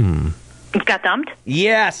 Got dumped?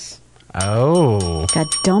 Yes. Oh. Got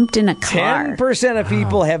dumped in a car. 10% of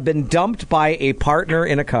people have been dumped by a partner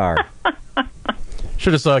in a car.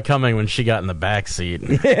 Should have saw it coming when she got in the back seat.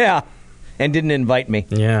 Yeah. And didn't invite me.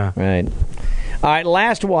 Yeah. Right. All right,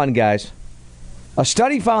 last one, guys. A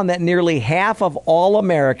study found that nearly half of all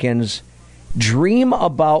Americans dream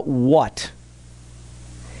about what?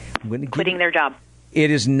 Quitting their job. It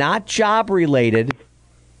is not job related.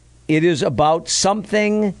 It is about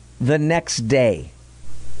something the next day.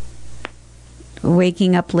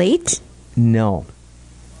 Waking up late? No.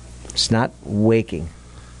 It's not waking.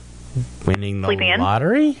 Winning the Sleeping in?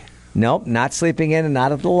 lottery? Nope, not sleeping in and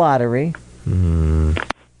not at the lottery.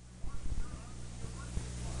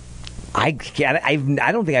 I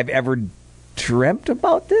don't think I've ever dreamt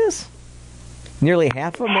about this. Nearly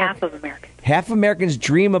half of Americans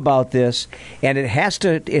dream about this, and it has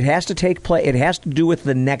to take place. It has to do with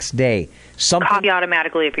the next day. Coffee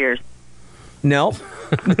automatically appears. No,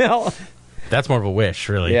 no. That's more of a wish,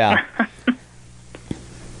 really. Yeah.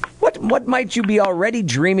 What might you be already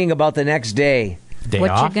dreaming about the next day?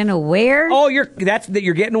 What you're gonna wear? Oh, you're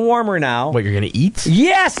getting warmer now. What you're gonna eat?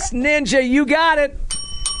 Yes, Ninja, you got it.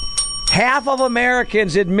 Half of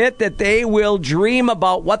Americans admit that they will dream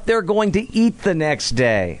about what they're going to eat the next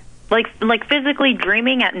day. Like physically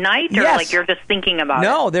dreaming at night, or Yes. like you're just thinking about it?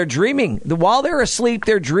 No, they're dreaming. While they're asleep,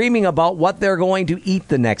 they're dreaming about what they're going to eat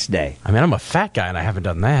the next day. I mean, I'm a fat guy and I haven't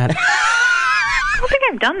done that. I don't think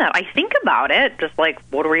I've done that. I think about it, just like,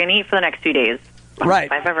 what are we going to eat for the next few days? Right.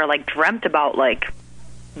 If I've ever dreamt about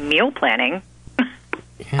meal planning.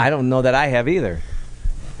 I don't know that I have either.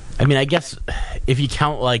 I mean, I guess if you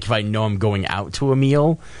count, if I know I'm going out to a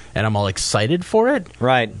meal and I'm all excited for it.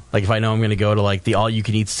 Right. Like, if I know I'm going to go to, the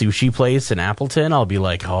all-you-can-eat sushi place in Appleton, I'll be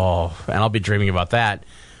like, oh, and I'll be dreaming about that.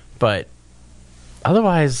 But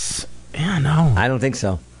otherwise, yeah, no. I don't think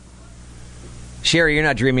so. Sherry, you're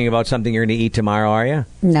not dreaming about something you're going to eat tomorrow, are you?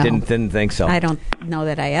 No. Didn't think so. I don't know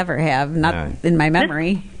that I ever have. Not in my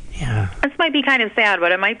memory. Yeah. This might be kind of sad,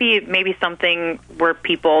 but it might be maybe something where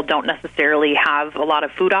people don't necessarily have a lot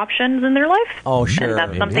of food options in their life. Oh, sure. And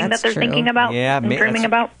that's something that they're thinking about and dreaming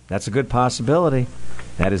about. That's a good possibility.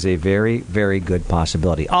 That is a very, very good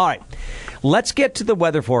possibility. All right. Let's get to the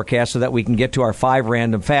weather forecast so that we can get to our 5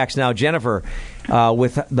 random facts. Now, Jennifer,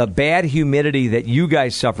 with the bad humidity that you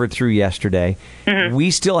guys suffered through yesterday,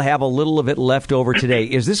 we still have a little of it left over today.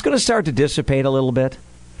 Is this going to start to dissipate a little bit?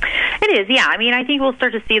 It is, yeah. I mean, I think we'll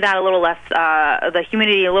start to see that a little less, the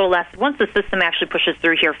humidity a little less once the system actually pushes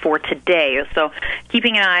through here for today. So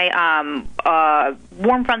keeping an eye,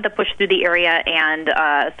 warm front that pushed through the area, and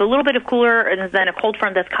it's a little bit of cooler, and then a cold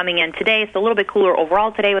front that's coming in today. So a little bit cooler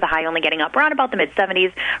overall today with a high only getting up around about the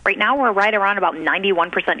mid-70s. Right now we're right around about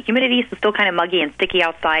 91% humidity, so still kind of muggy and sticky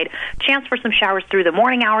outside. Chance for some showers through the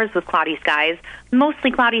morning hours with cloudy skies.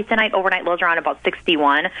 Mostly cloudy tonight, overnight lows around about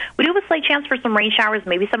 61. We do have a slight chance for some rain showers,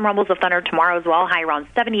 maybe some rumbles of thunder tomorrow as well, high around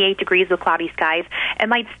 78 degrees with cloudy skies. It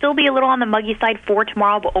might still be a little on the muggy side for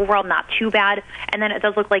tomorrow, but overall not too bad. And then it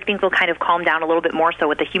does look like things will kind of calm down a little bit more so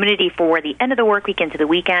with the humidity for the end of the work week into the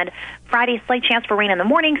weekend. Friday, slight chance for rain in the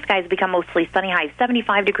morning. Skies become mostly sunny, high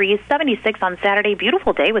 75 degrees, 76 on Saturday.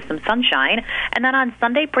 Beautiful day with some sunshine. And then on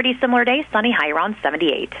Sunday, pretty similar day, sunny, high around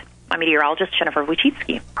 78. I'm meteorologist Jennifer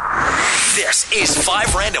Wojcicki. This is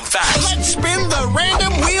 5 Random Facts. Let's spin the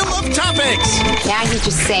random wheel of topics. Now you're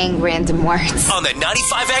just saying random words. On the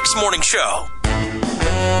 95X Morning Show.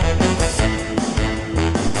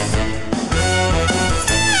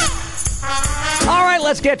 All right,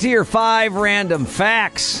 let's get to your 5 random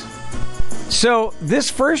facts. So this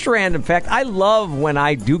first random fact, I love when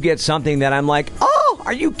I do get something that I'm like, oh,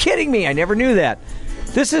 are you kidding me? I never knew that.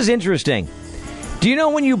 This is interesting. Do you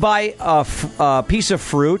know when you buy a piece of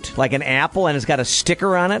fruit, like an apple, and it's got a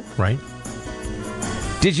sticker on it? Right.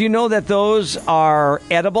 Did you know that those are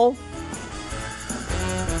edible?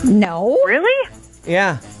 No. Really?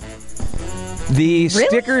 Yeah. The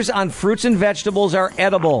stickers on fruits and vegetables are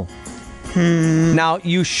edible. Now,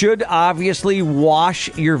 you should obviously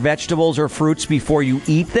wash your vegetables or fruits before you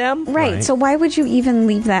eat them. Right. So why would you even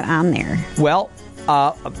leave that on there? Well,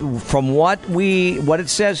 from what it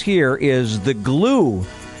says here is the glue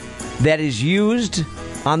that is used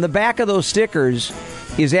on the back of those stickers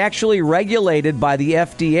is actually regulated by the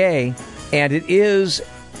FDA, and it is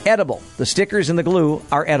edible. The stickers and the glue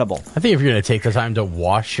are edible. I think if you're going to take the time to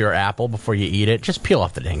wash your apple before you eat it, just peel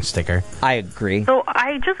off the dang sticker. I agree. So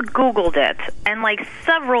I just Googled it, and like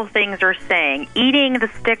several things are saying eating the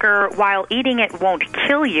sticker while eating it won't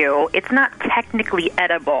kill you. It's not technically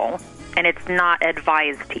edible, and it's not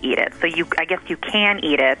advised to eat it. So I guess you can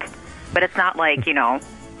eat it, but it's not like,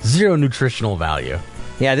 Zero nutritional value.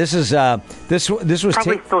 Yeah, this is this was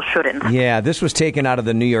probably still shouldn't. Yeah, this was taken out of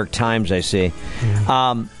the New York Times, I see.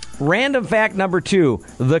 Random fact number 2: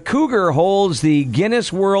 the cougar holds the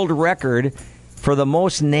Guinness World Record for the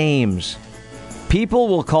most names. People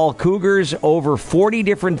will call cougars over 40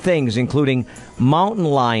 different things, including mountain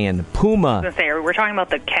lion, puma. I was going to say, we're talking about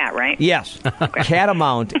the cat, right? Yes,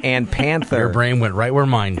 catamount and panther. Your brain went right where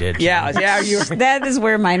mine did. Yeah. That is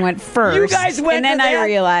where mine went first. You guys went and then to that? I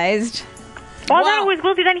realized. Well, that was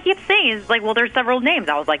Wilsey. Then he keeps saying, "He's like, well, there's several names."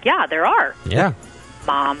 I was like, "Yeah, there are." Yeah.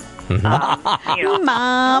 Mom.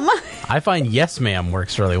 Mom. I find yes, ma'am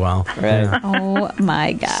works really well. Right. Oh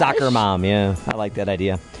my gosh. Soccer mom. Yeah, I like that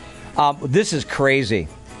idea. This is crazy.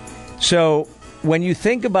 So when you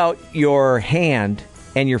think about your hand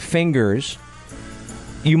and your fingers,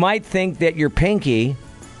 you might think that your pinky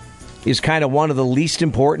is kind of one of the least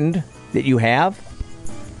important that you have.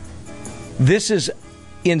 This is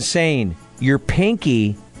insane. Your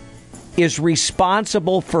pinky is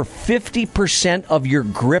responsible for 50% of your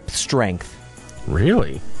grip strength.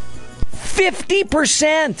 Really?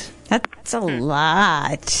 50%! That's a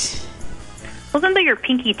lot. Wasn't that your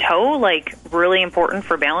pinky toe, like, really important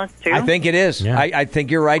for balance, too? I think it is. Yeah. I think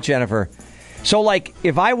you're right, Jennifer. So, like,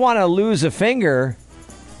 if I want to lose a finger,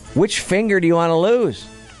 which finger do you want to lose?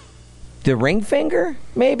 The ring finger,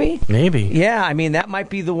 maybe? Maybe. Yeah, I mean, that might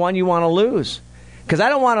be the one you want to lose. Because I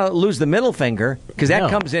don't want to lose the middle finger, because that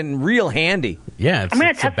comes in real handy. Yeah, I'm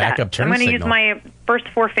going to a test backup that. turn I'm going to use signal. my first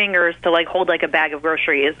 4 fingers to, like, hold, like, a bag of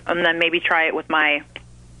groceries, and then maybe try it with my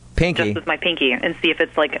pinky. Just with my pinky, and see if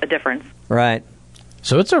it's, like, a difference. Right.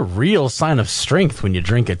 So it's a real sign of strength when you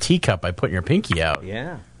drink a teacup by putting your pinky out.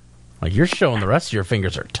 Yeah. Like, you're showing the rest of your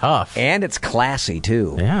fingers are tough. And it's classy,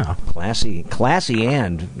 too. Yeah. Classy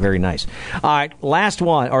and very nice. All right, last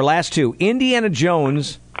 2. Indiana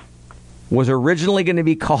Jones was originally going to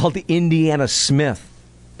be called Indiana Smith.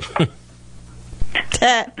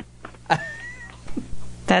 That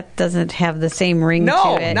doesn't have the same ring to it.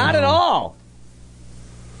 No, not at all.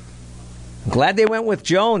 I'm glad they went with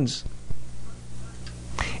Jones.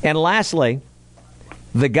 And lastly,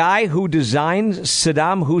 the guy who designed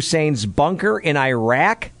Saddam Hussein's bunker in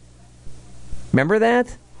Iraq, remember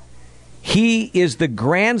that? He is the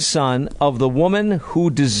grandson of the woman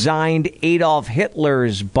who designed Adolf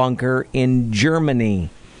Hitler's bunker in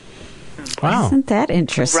Germany. Wow. Isn't that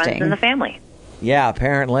interesting? Runs in the family. Yeah,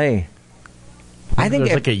 apparently. I think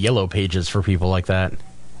there's like a yellow pages for people like that.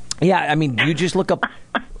 Yeah, I mean, you just look up.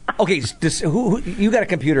 Okay, who you got a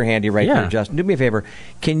computer handy right there, Justin? Do me a favor.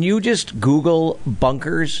 Can you just Google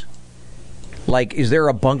bunkers? Like, is there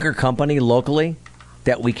a bunker company locally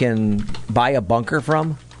that we can buy a bunker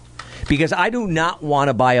from? Because I do not want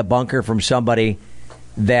to buy a bunker from somebody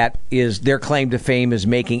that is their claim to fame is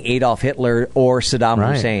making Adolf Hitler or Saddam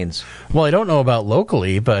Hussein's. Well, I don't know about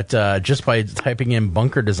locally, but just by typing in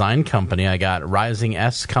bunker design company, I got Rising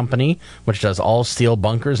S Company, which does all steel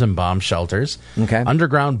bunkers and bomb shelters. Okay.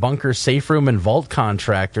 Underground Bunker Safe Room and Vault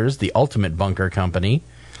Contractors, the Ultimate Bunker Company.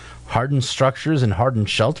 Hardened Structures and Hardened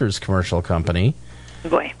Shelters Commercial Company.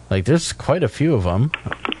 Boy. Like, there's quite a few of them.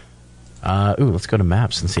 Let's go to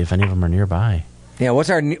Maps and see if any of them are nearby. Yeah, what's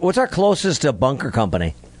our closest bunker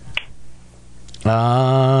company?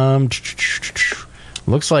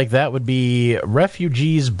 Looks like that would be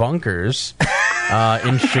Refugees Bunkers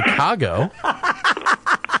in Chicago.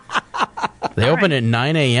 They open at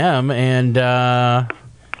 9 a.m. and no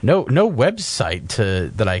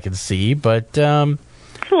website that I can see, but it's a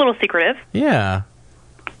little secretive. Yeah,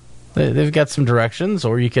 they've got some directions,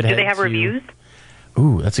 or you could. Do they have reviews?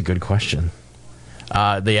 Ooh, that's a good question.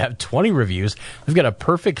 They have 20 reviews. They've got a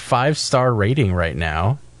perfect 5-star rating right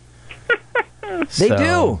now. They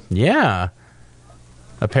do. Yeah.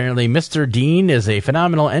 Apparently, Mr. Dean is a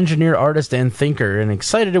phenomenal engineer, artist, and thinker, and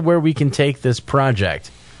excited at where we can take this project.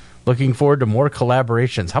 Looking forward to more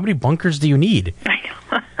collaborations. How many bunkers do you need?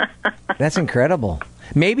 That's incredible.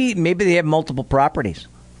 Maybe they have multiple properties.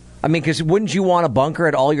 I mean, because wouldn't you want a bunker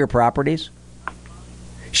at all your properties?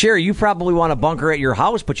 Sherry, you probably want a bunker at your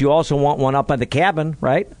house, but you also want one up at the cabin,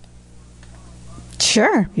 right?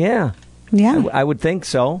 Sure. Yeah. Yeah. I would think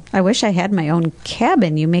so. I wish I had my own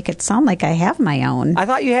cabin. You make it sound like I have my own. I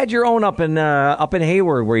thought you had your own up in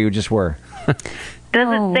Hayward where you just were. Does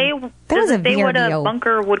it say what a VRBO.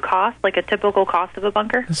 bunker would cost, like a typical cost of a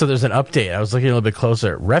bunker? So there's an update. I was looking a little bit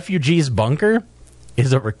closer. Refugees Bunker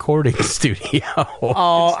is a recording studio.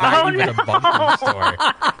 Oh, it's not even a bunker store.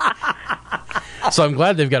 So I'm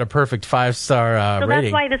glad they've got a perfect 5-star So rating.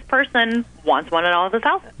 that's why this person wants one at all of his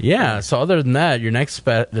houses. Yeah, so other than that, your next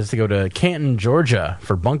bet is to go to Canton, Georgia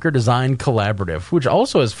for Bunker Design Collaborative, which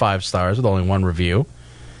also has 5 stars with only 1 review.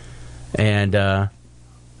 And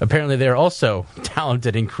apparently they're also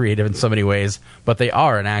talented and creative in so many ways, but they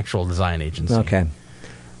are an actual design agency. Okay.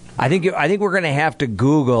 I think we're going to have to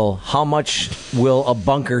Google how much will a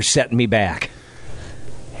bunker set me back.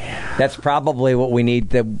 That's probably what we need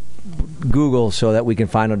to Google so that we can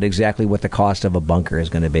find out exactly what the cost of a bunker is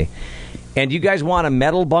going to be. And you guys want a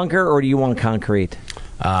metal bunker or do you want concrete?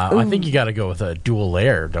 I think you got to go with a dual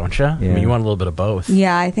layer, don't you? I mean, you want a little bit of both.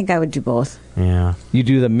 Yeah, I think I would do both. Yeah. You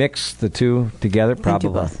do the mix, the two together? Probably.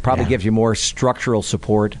 do both. Probably gives you more structural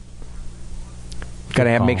support. Got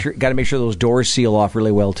to make sure those doors seal off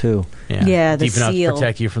really well too. Yeah, the deep enough to seal.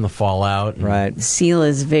 protect you from the fallout. Right. Seal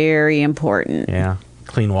is very important. Yeah.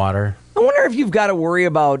 Clean water. I wonder if you've got to worry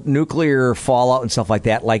about nuclear fallout and stuff like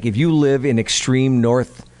that. Like if you live in extreme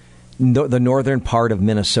the northern part of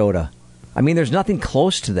Minnesota. I mean, there's nothing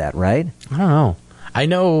close to that, right? I don't know. I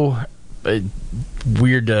know,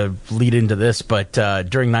 weird to lead into this, but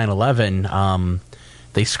during 9/11,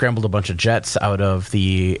 they scrambled a bunch of jets out of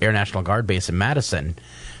the Air National Guard base in Madison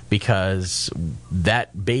because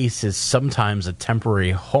that base is sometimes a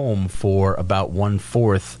temporary home for about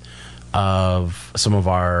 1/4 of some of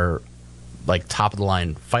our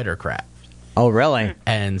top-of-the-line fighter craft. Oh, really?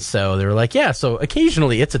 And so they were like, yeah, so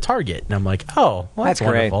occasionally it's a target. And I'm like, oh, well, that's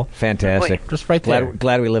wonderful. Great. Fantastic. Just right there.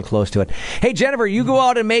 Glad we live close to it. Hey, Jennifer, you go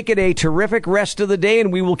out and make it a terrific rest of the day,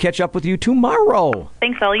 and we will catch up with you tomorrow.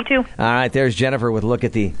 Thanks, all. You too. All right, there's Jennifer with a look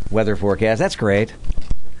at the weather forecast. That's great.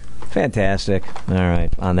 Fantastic. All right,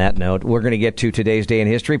 on that note, we're going to get to today's day in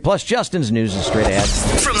history, plus Justin's news and straight ahead.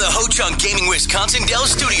 From the Ho Chunk Gaming Wisconsin Dell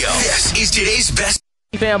Studio, this is today's best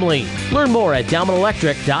family. Learn more at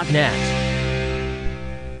DalmanElectric.net.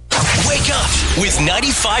 Wake up with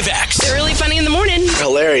 95X. They're really funny in the morning.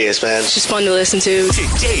 Hilarious, man. It's just fun to listen to.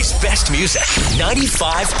 Today's best music,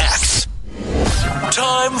 95X.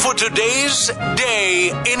 Time for today's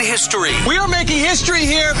day in history. We are making history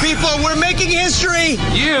here, people. We're making history.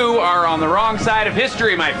 You are on the wrong side of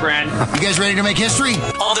history, my friend. You guys ready to make history?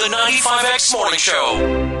 On the 95X Morning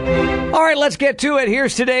Show. All right, let's get to it.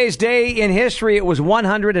 Here's today's day in history. It was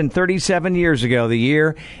 137 years ago, the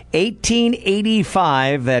year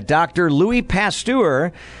 1885, that Dr. Louis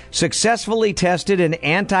Pasteur successfully tested an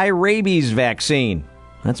anti-rabies vaccine.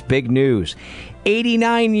 That's big news.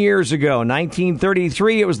 89 years ago,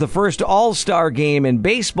 1933, it was the first All-Star game in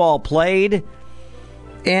baseball played.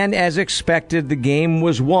 And as expected, the game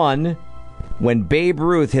was won when Babe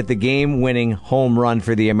Ruth hit the game-winning home run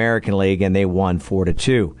for the American League, and they won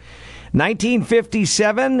 4-2.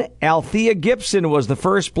 1957, Althea Gibson was the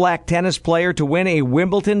first black tennis player to win a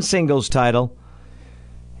Wimbledon singles title.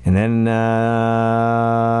 And then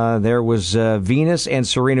there was Venus and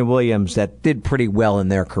Serena Williams that did pretty well in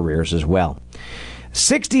their careers as well.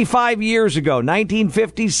 65 years ago,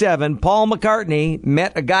 1957, Paul McCartney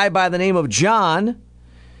met a guy by the name of John,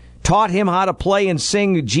 taught him how to play and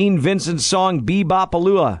sing Gene Vincent's song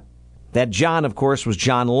Bebopalula. That John, of course, was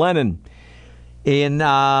John Lennon. In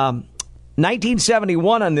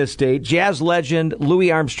 1971 on this date, jazz legend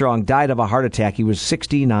Louis Armstrong died of a heart attack. He was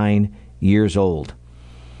 69 years old.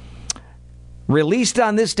 Released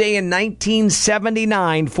on this day in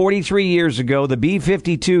 1979, 43 years ago, the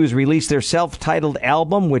B-52s released their self-titled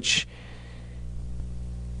album, which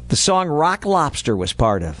the song Rock Lobster was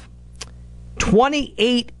part of.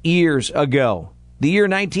 28 years ago, the year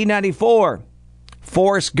 1994,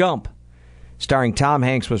 Forrest Gump, starring Tom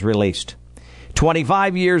Hanks, was released.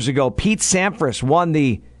 25 years ago, Pete Sampras won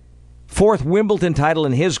the 4th Wimbledon title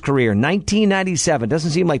in his career, 1997.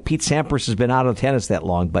 Doesn't seem like Pete Sampras has been out of tennis that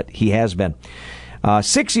long, but he has been.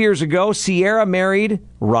 6 years ago, Sierra married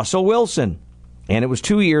Russell Wilson. And it was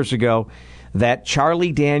 2 years ago that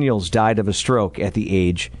Charlie Daniels died of a stroke at the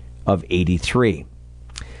age of 83.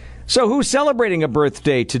 So who's celebrating a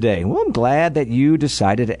birthday today? Well, I'm glad that you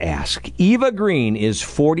decided to ask. Eva Green is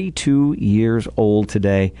 42 years old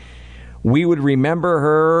today. We would remember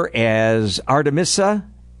her as Artemisa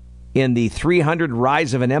in the 300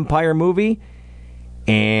 Rise of an Empire movie.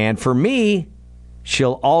 And for me,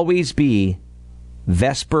 she'll always be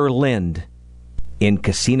Vesper Lynd in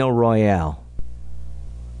Casino Royale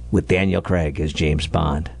with Daniel Craig as James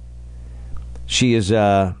Bond. She is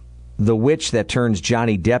the the witch that turns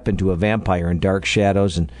Johnny Depp into a vampire in Dark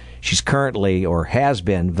Shadows, and she's currently, or has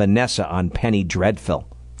been, Vanessa on Penny Dreadful.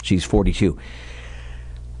 She's 42.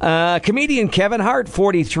 Comedian Kevin Hart,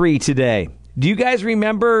 43 today. Do you guys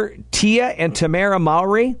remember Tia and Tamara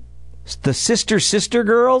Mowry? The sister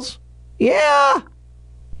girls? Yeah.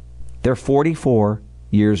 They're 44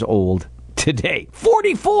 years old today.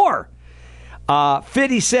 44!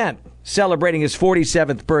 50 Cent celebrating his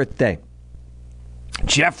 47th birthday.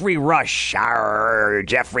 Jeffrey Rush.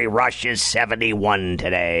 Jeffrey Rush is 71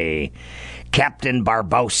 today. Captain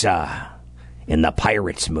Barbossa in the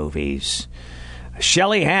Pirates movies.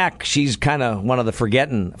 Shelley Hack, she's kind of one of the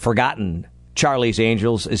forgotten Charlie's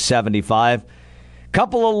Angels, is 75.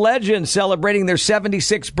 Couple of legends celebrating their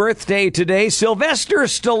 76th birthday today. Sylvester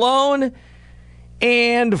Stallone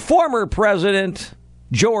and former President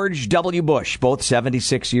George W. Bush, both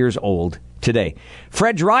 76 years old today.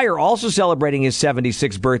 Fred Dreyer also celebrating his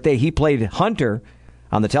 76th birthday. He played Hunter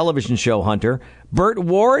on the television show Hunter. Burt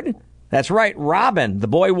Ward, that's right, Robin, the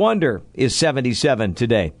boy wonder, is 77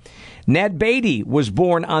 today. Ned Beatty was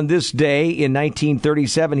born on this day in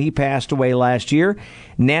 1937. He passed away last year.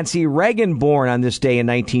 Nancy Reagan born on this day in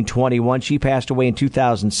 1921. She passed away in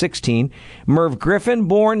 2016. Merv Griffin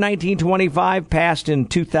born 1925, passed in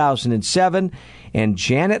 2007. And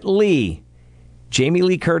Janet Leigh, Jamie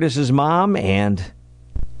Lee Curtis's mom, and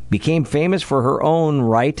became famous for her own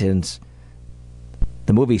right in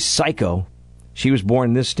the movie Psycho. She was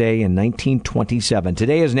born this day in 1927.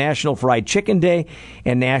 Today is National Fried Chicken Day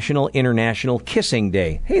and National International Kissing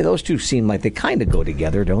Day. Hey, those two seem like they kind of go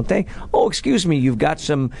together, don't they? Oh, excuse me, you've got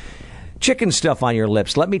some chicken stuff on your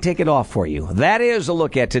lips. Let me take it off for you. That is a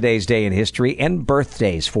look at today's day in history and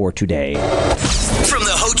birthdays for today. From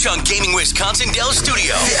the Ho-Chunk Gaming Wisconsin Dell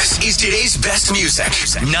Studio, this is today's best music.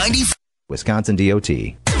 95 Wisconsin DOT.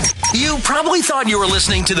 You probably thought you were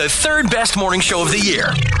listening to the third best morning show of the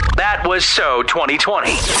year. That was so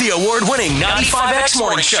 2020. The award-winning 95X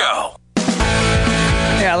Morning Show.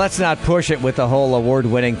 Yeah, let's not push it with the whole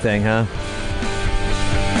award-winning thing, huh?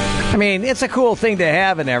 I mean, it's a cool thing to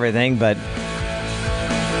have and everything, but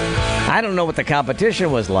I don't know what the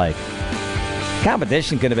competition was like.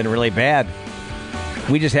 Competition could have been really bad.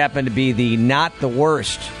 We just happened to be the not the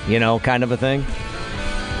worst, kind of a thing.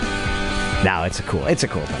 No, it's a cool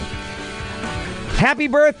thing. Happy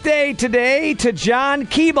birthday today to John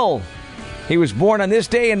Keeble. He was born on this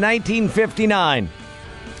day in 1959.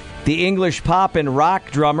 The English pop and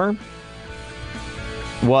rock drummer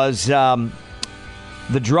was the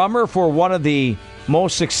drummer for one of the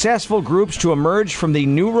most successful groups to emerge from the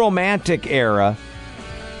New Romantic era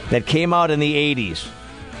that came out in the 80s.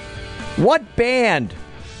 What band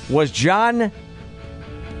was John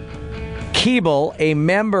Keeble a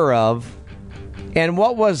member of, and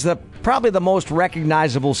what was probably the most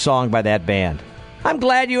recognizable song by that band? I'm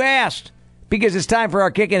glad you asked, because it's time for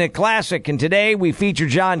our Kickin' It Classic, and today we feature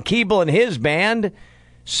John Keeble and his band,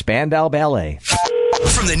 Spandau Ballet.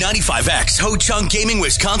 From the 95X Ho-Chunk Gaming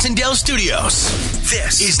Wisconsin Dell Studios,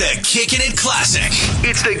 this is the Kickin' It Classic.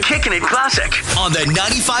 It's the Kickin' It Classic on the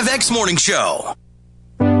 95X Morning Show.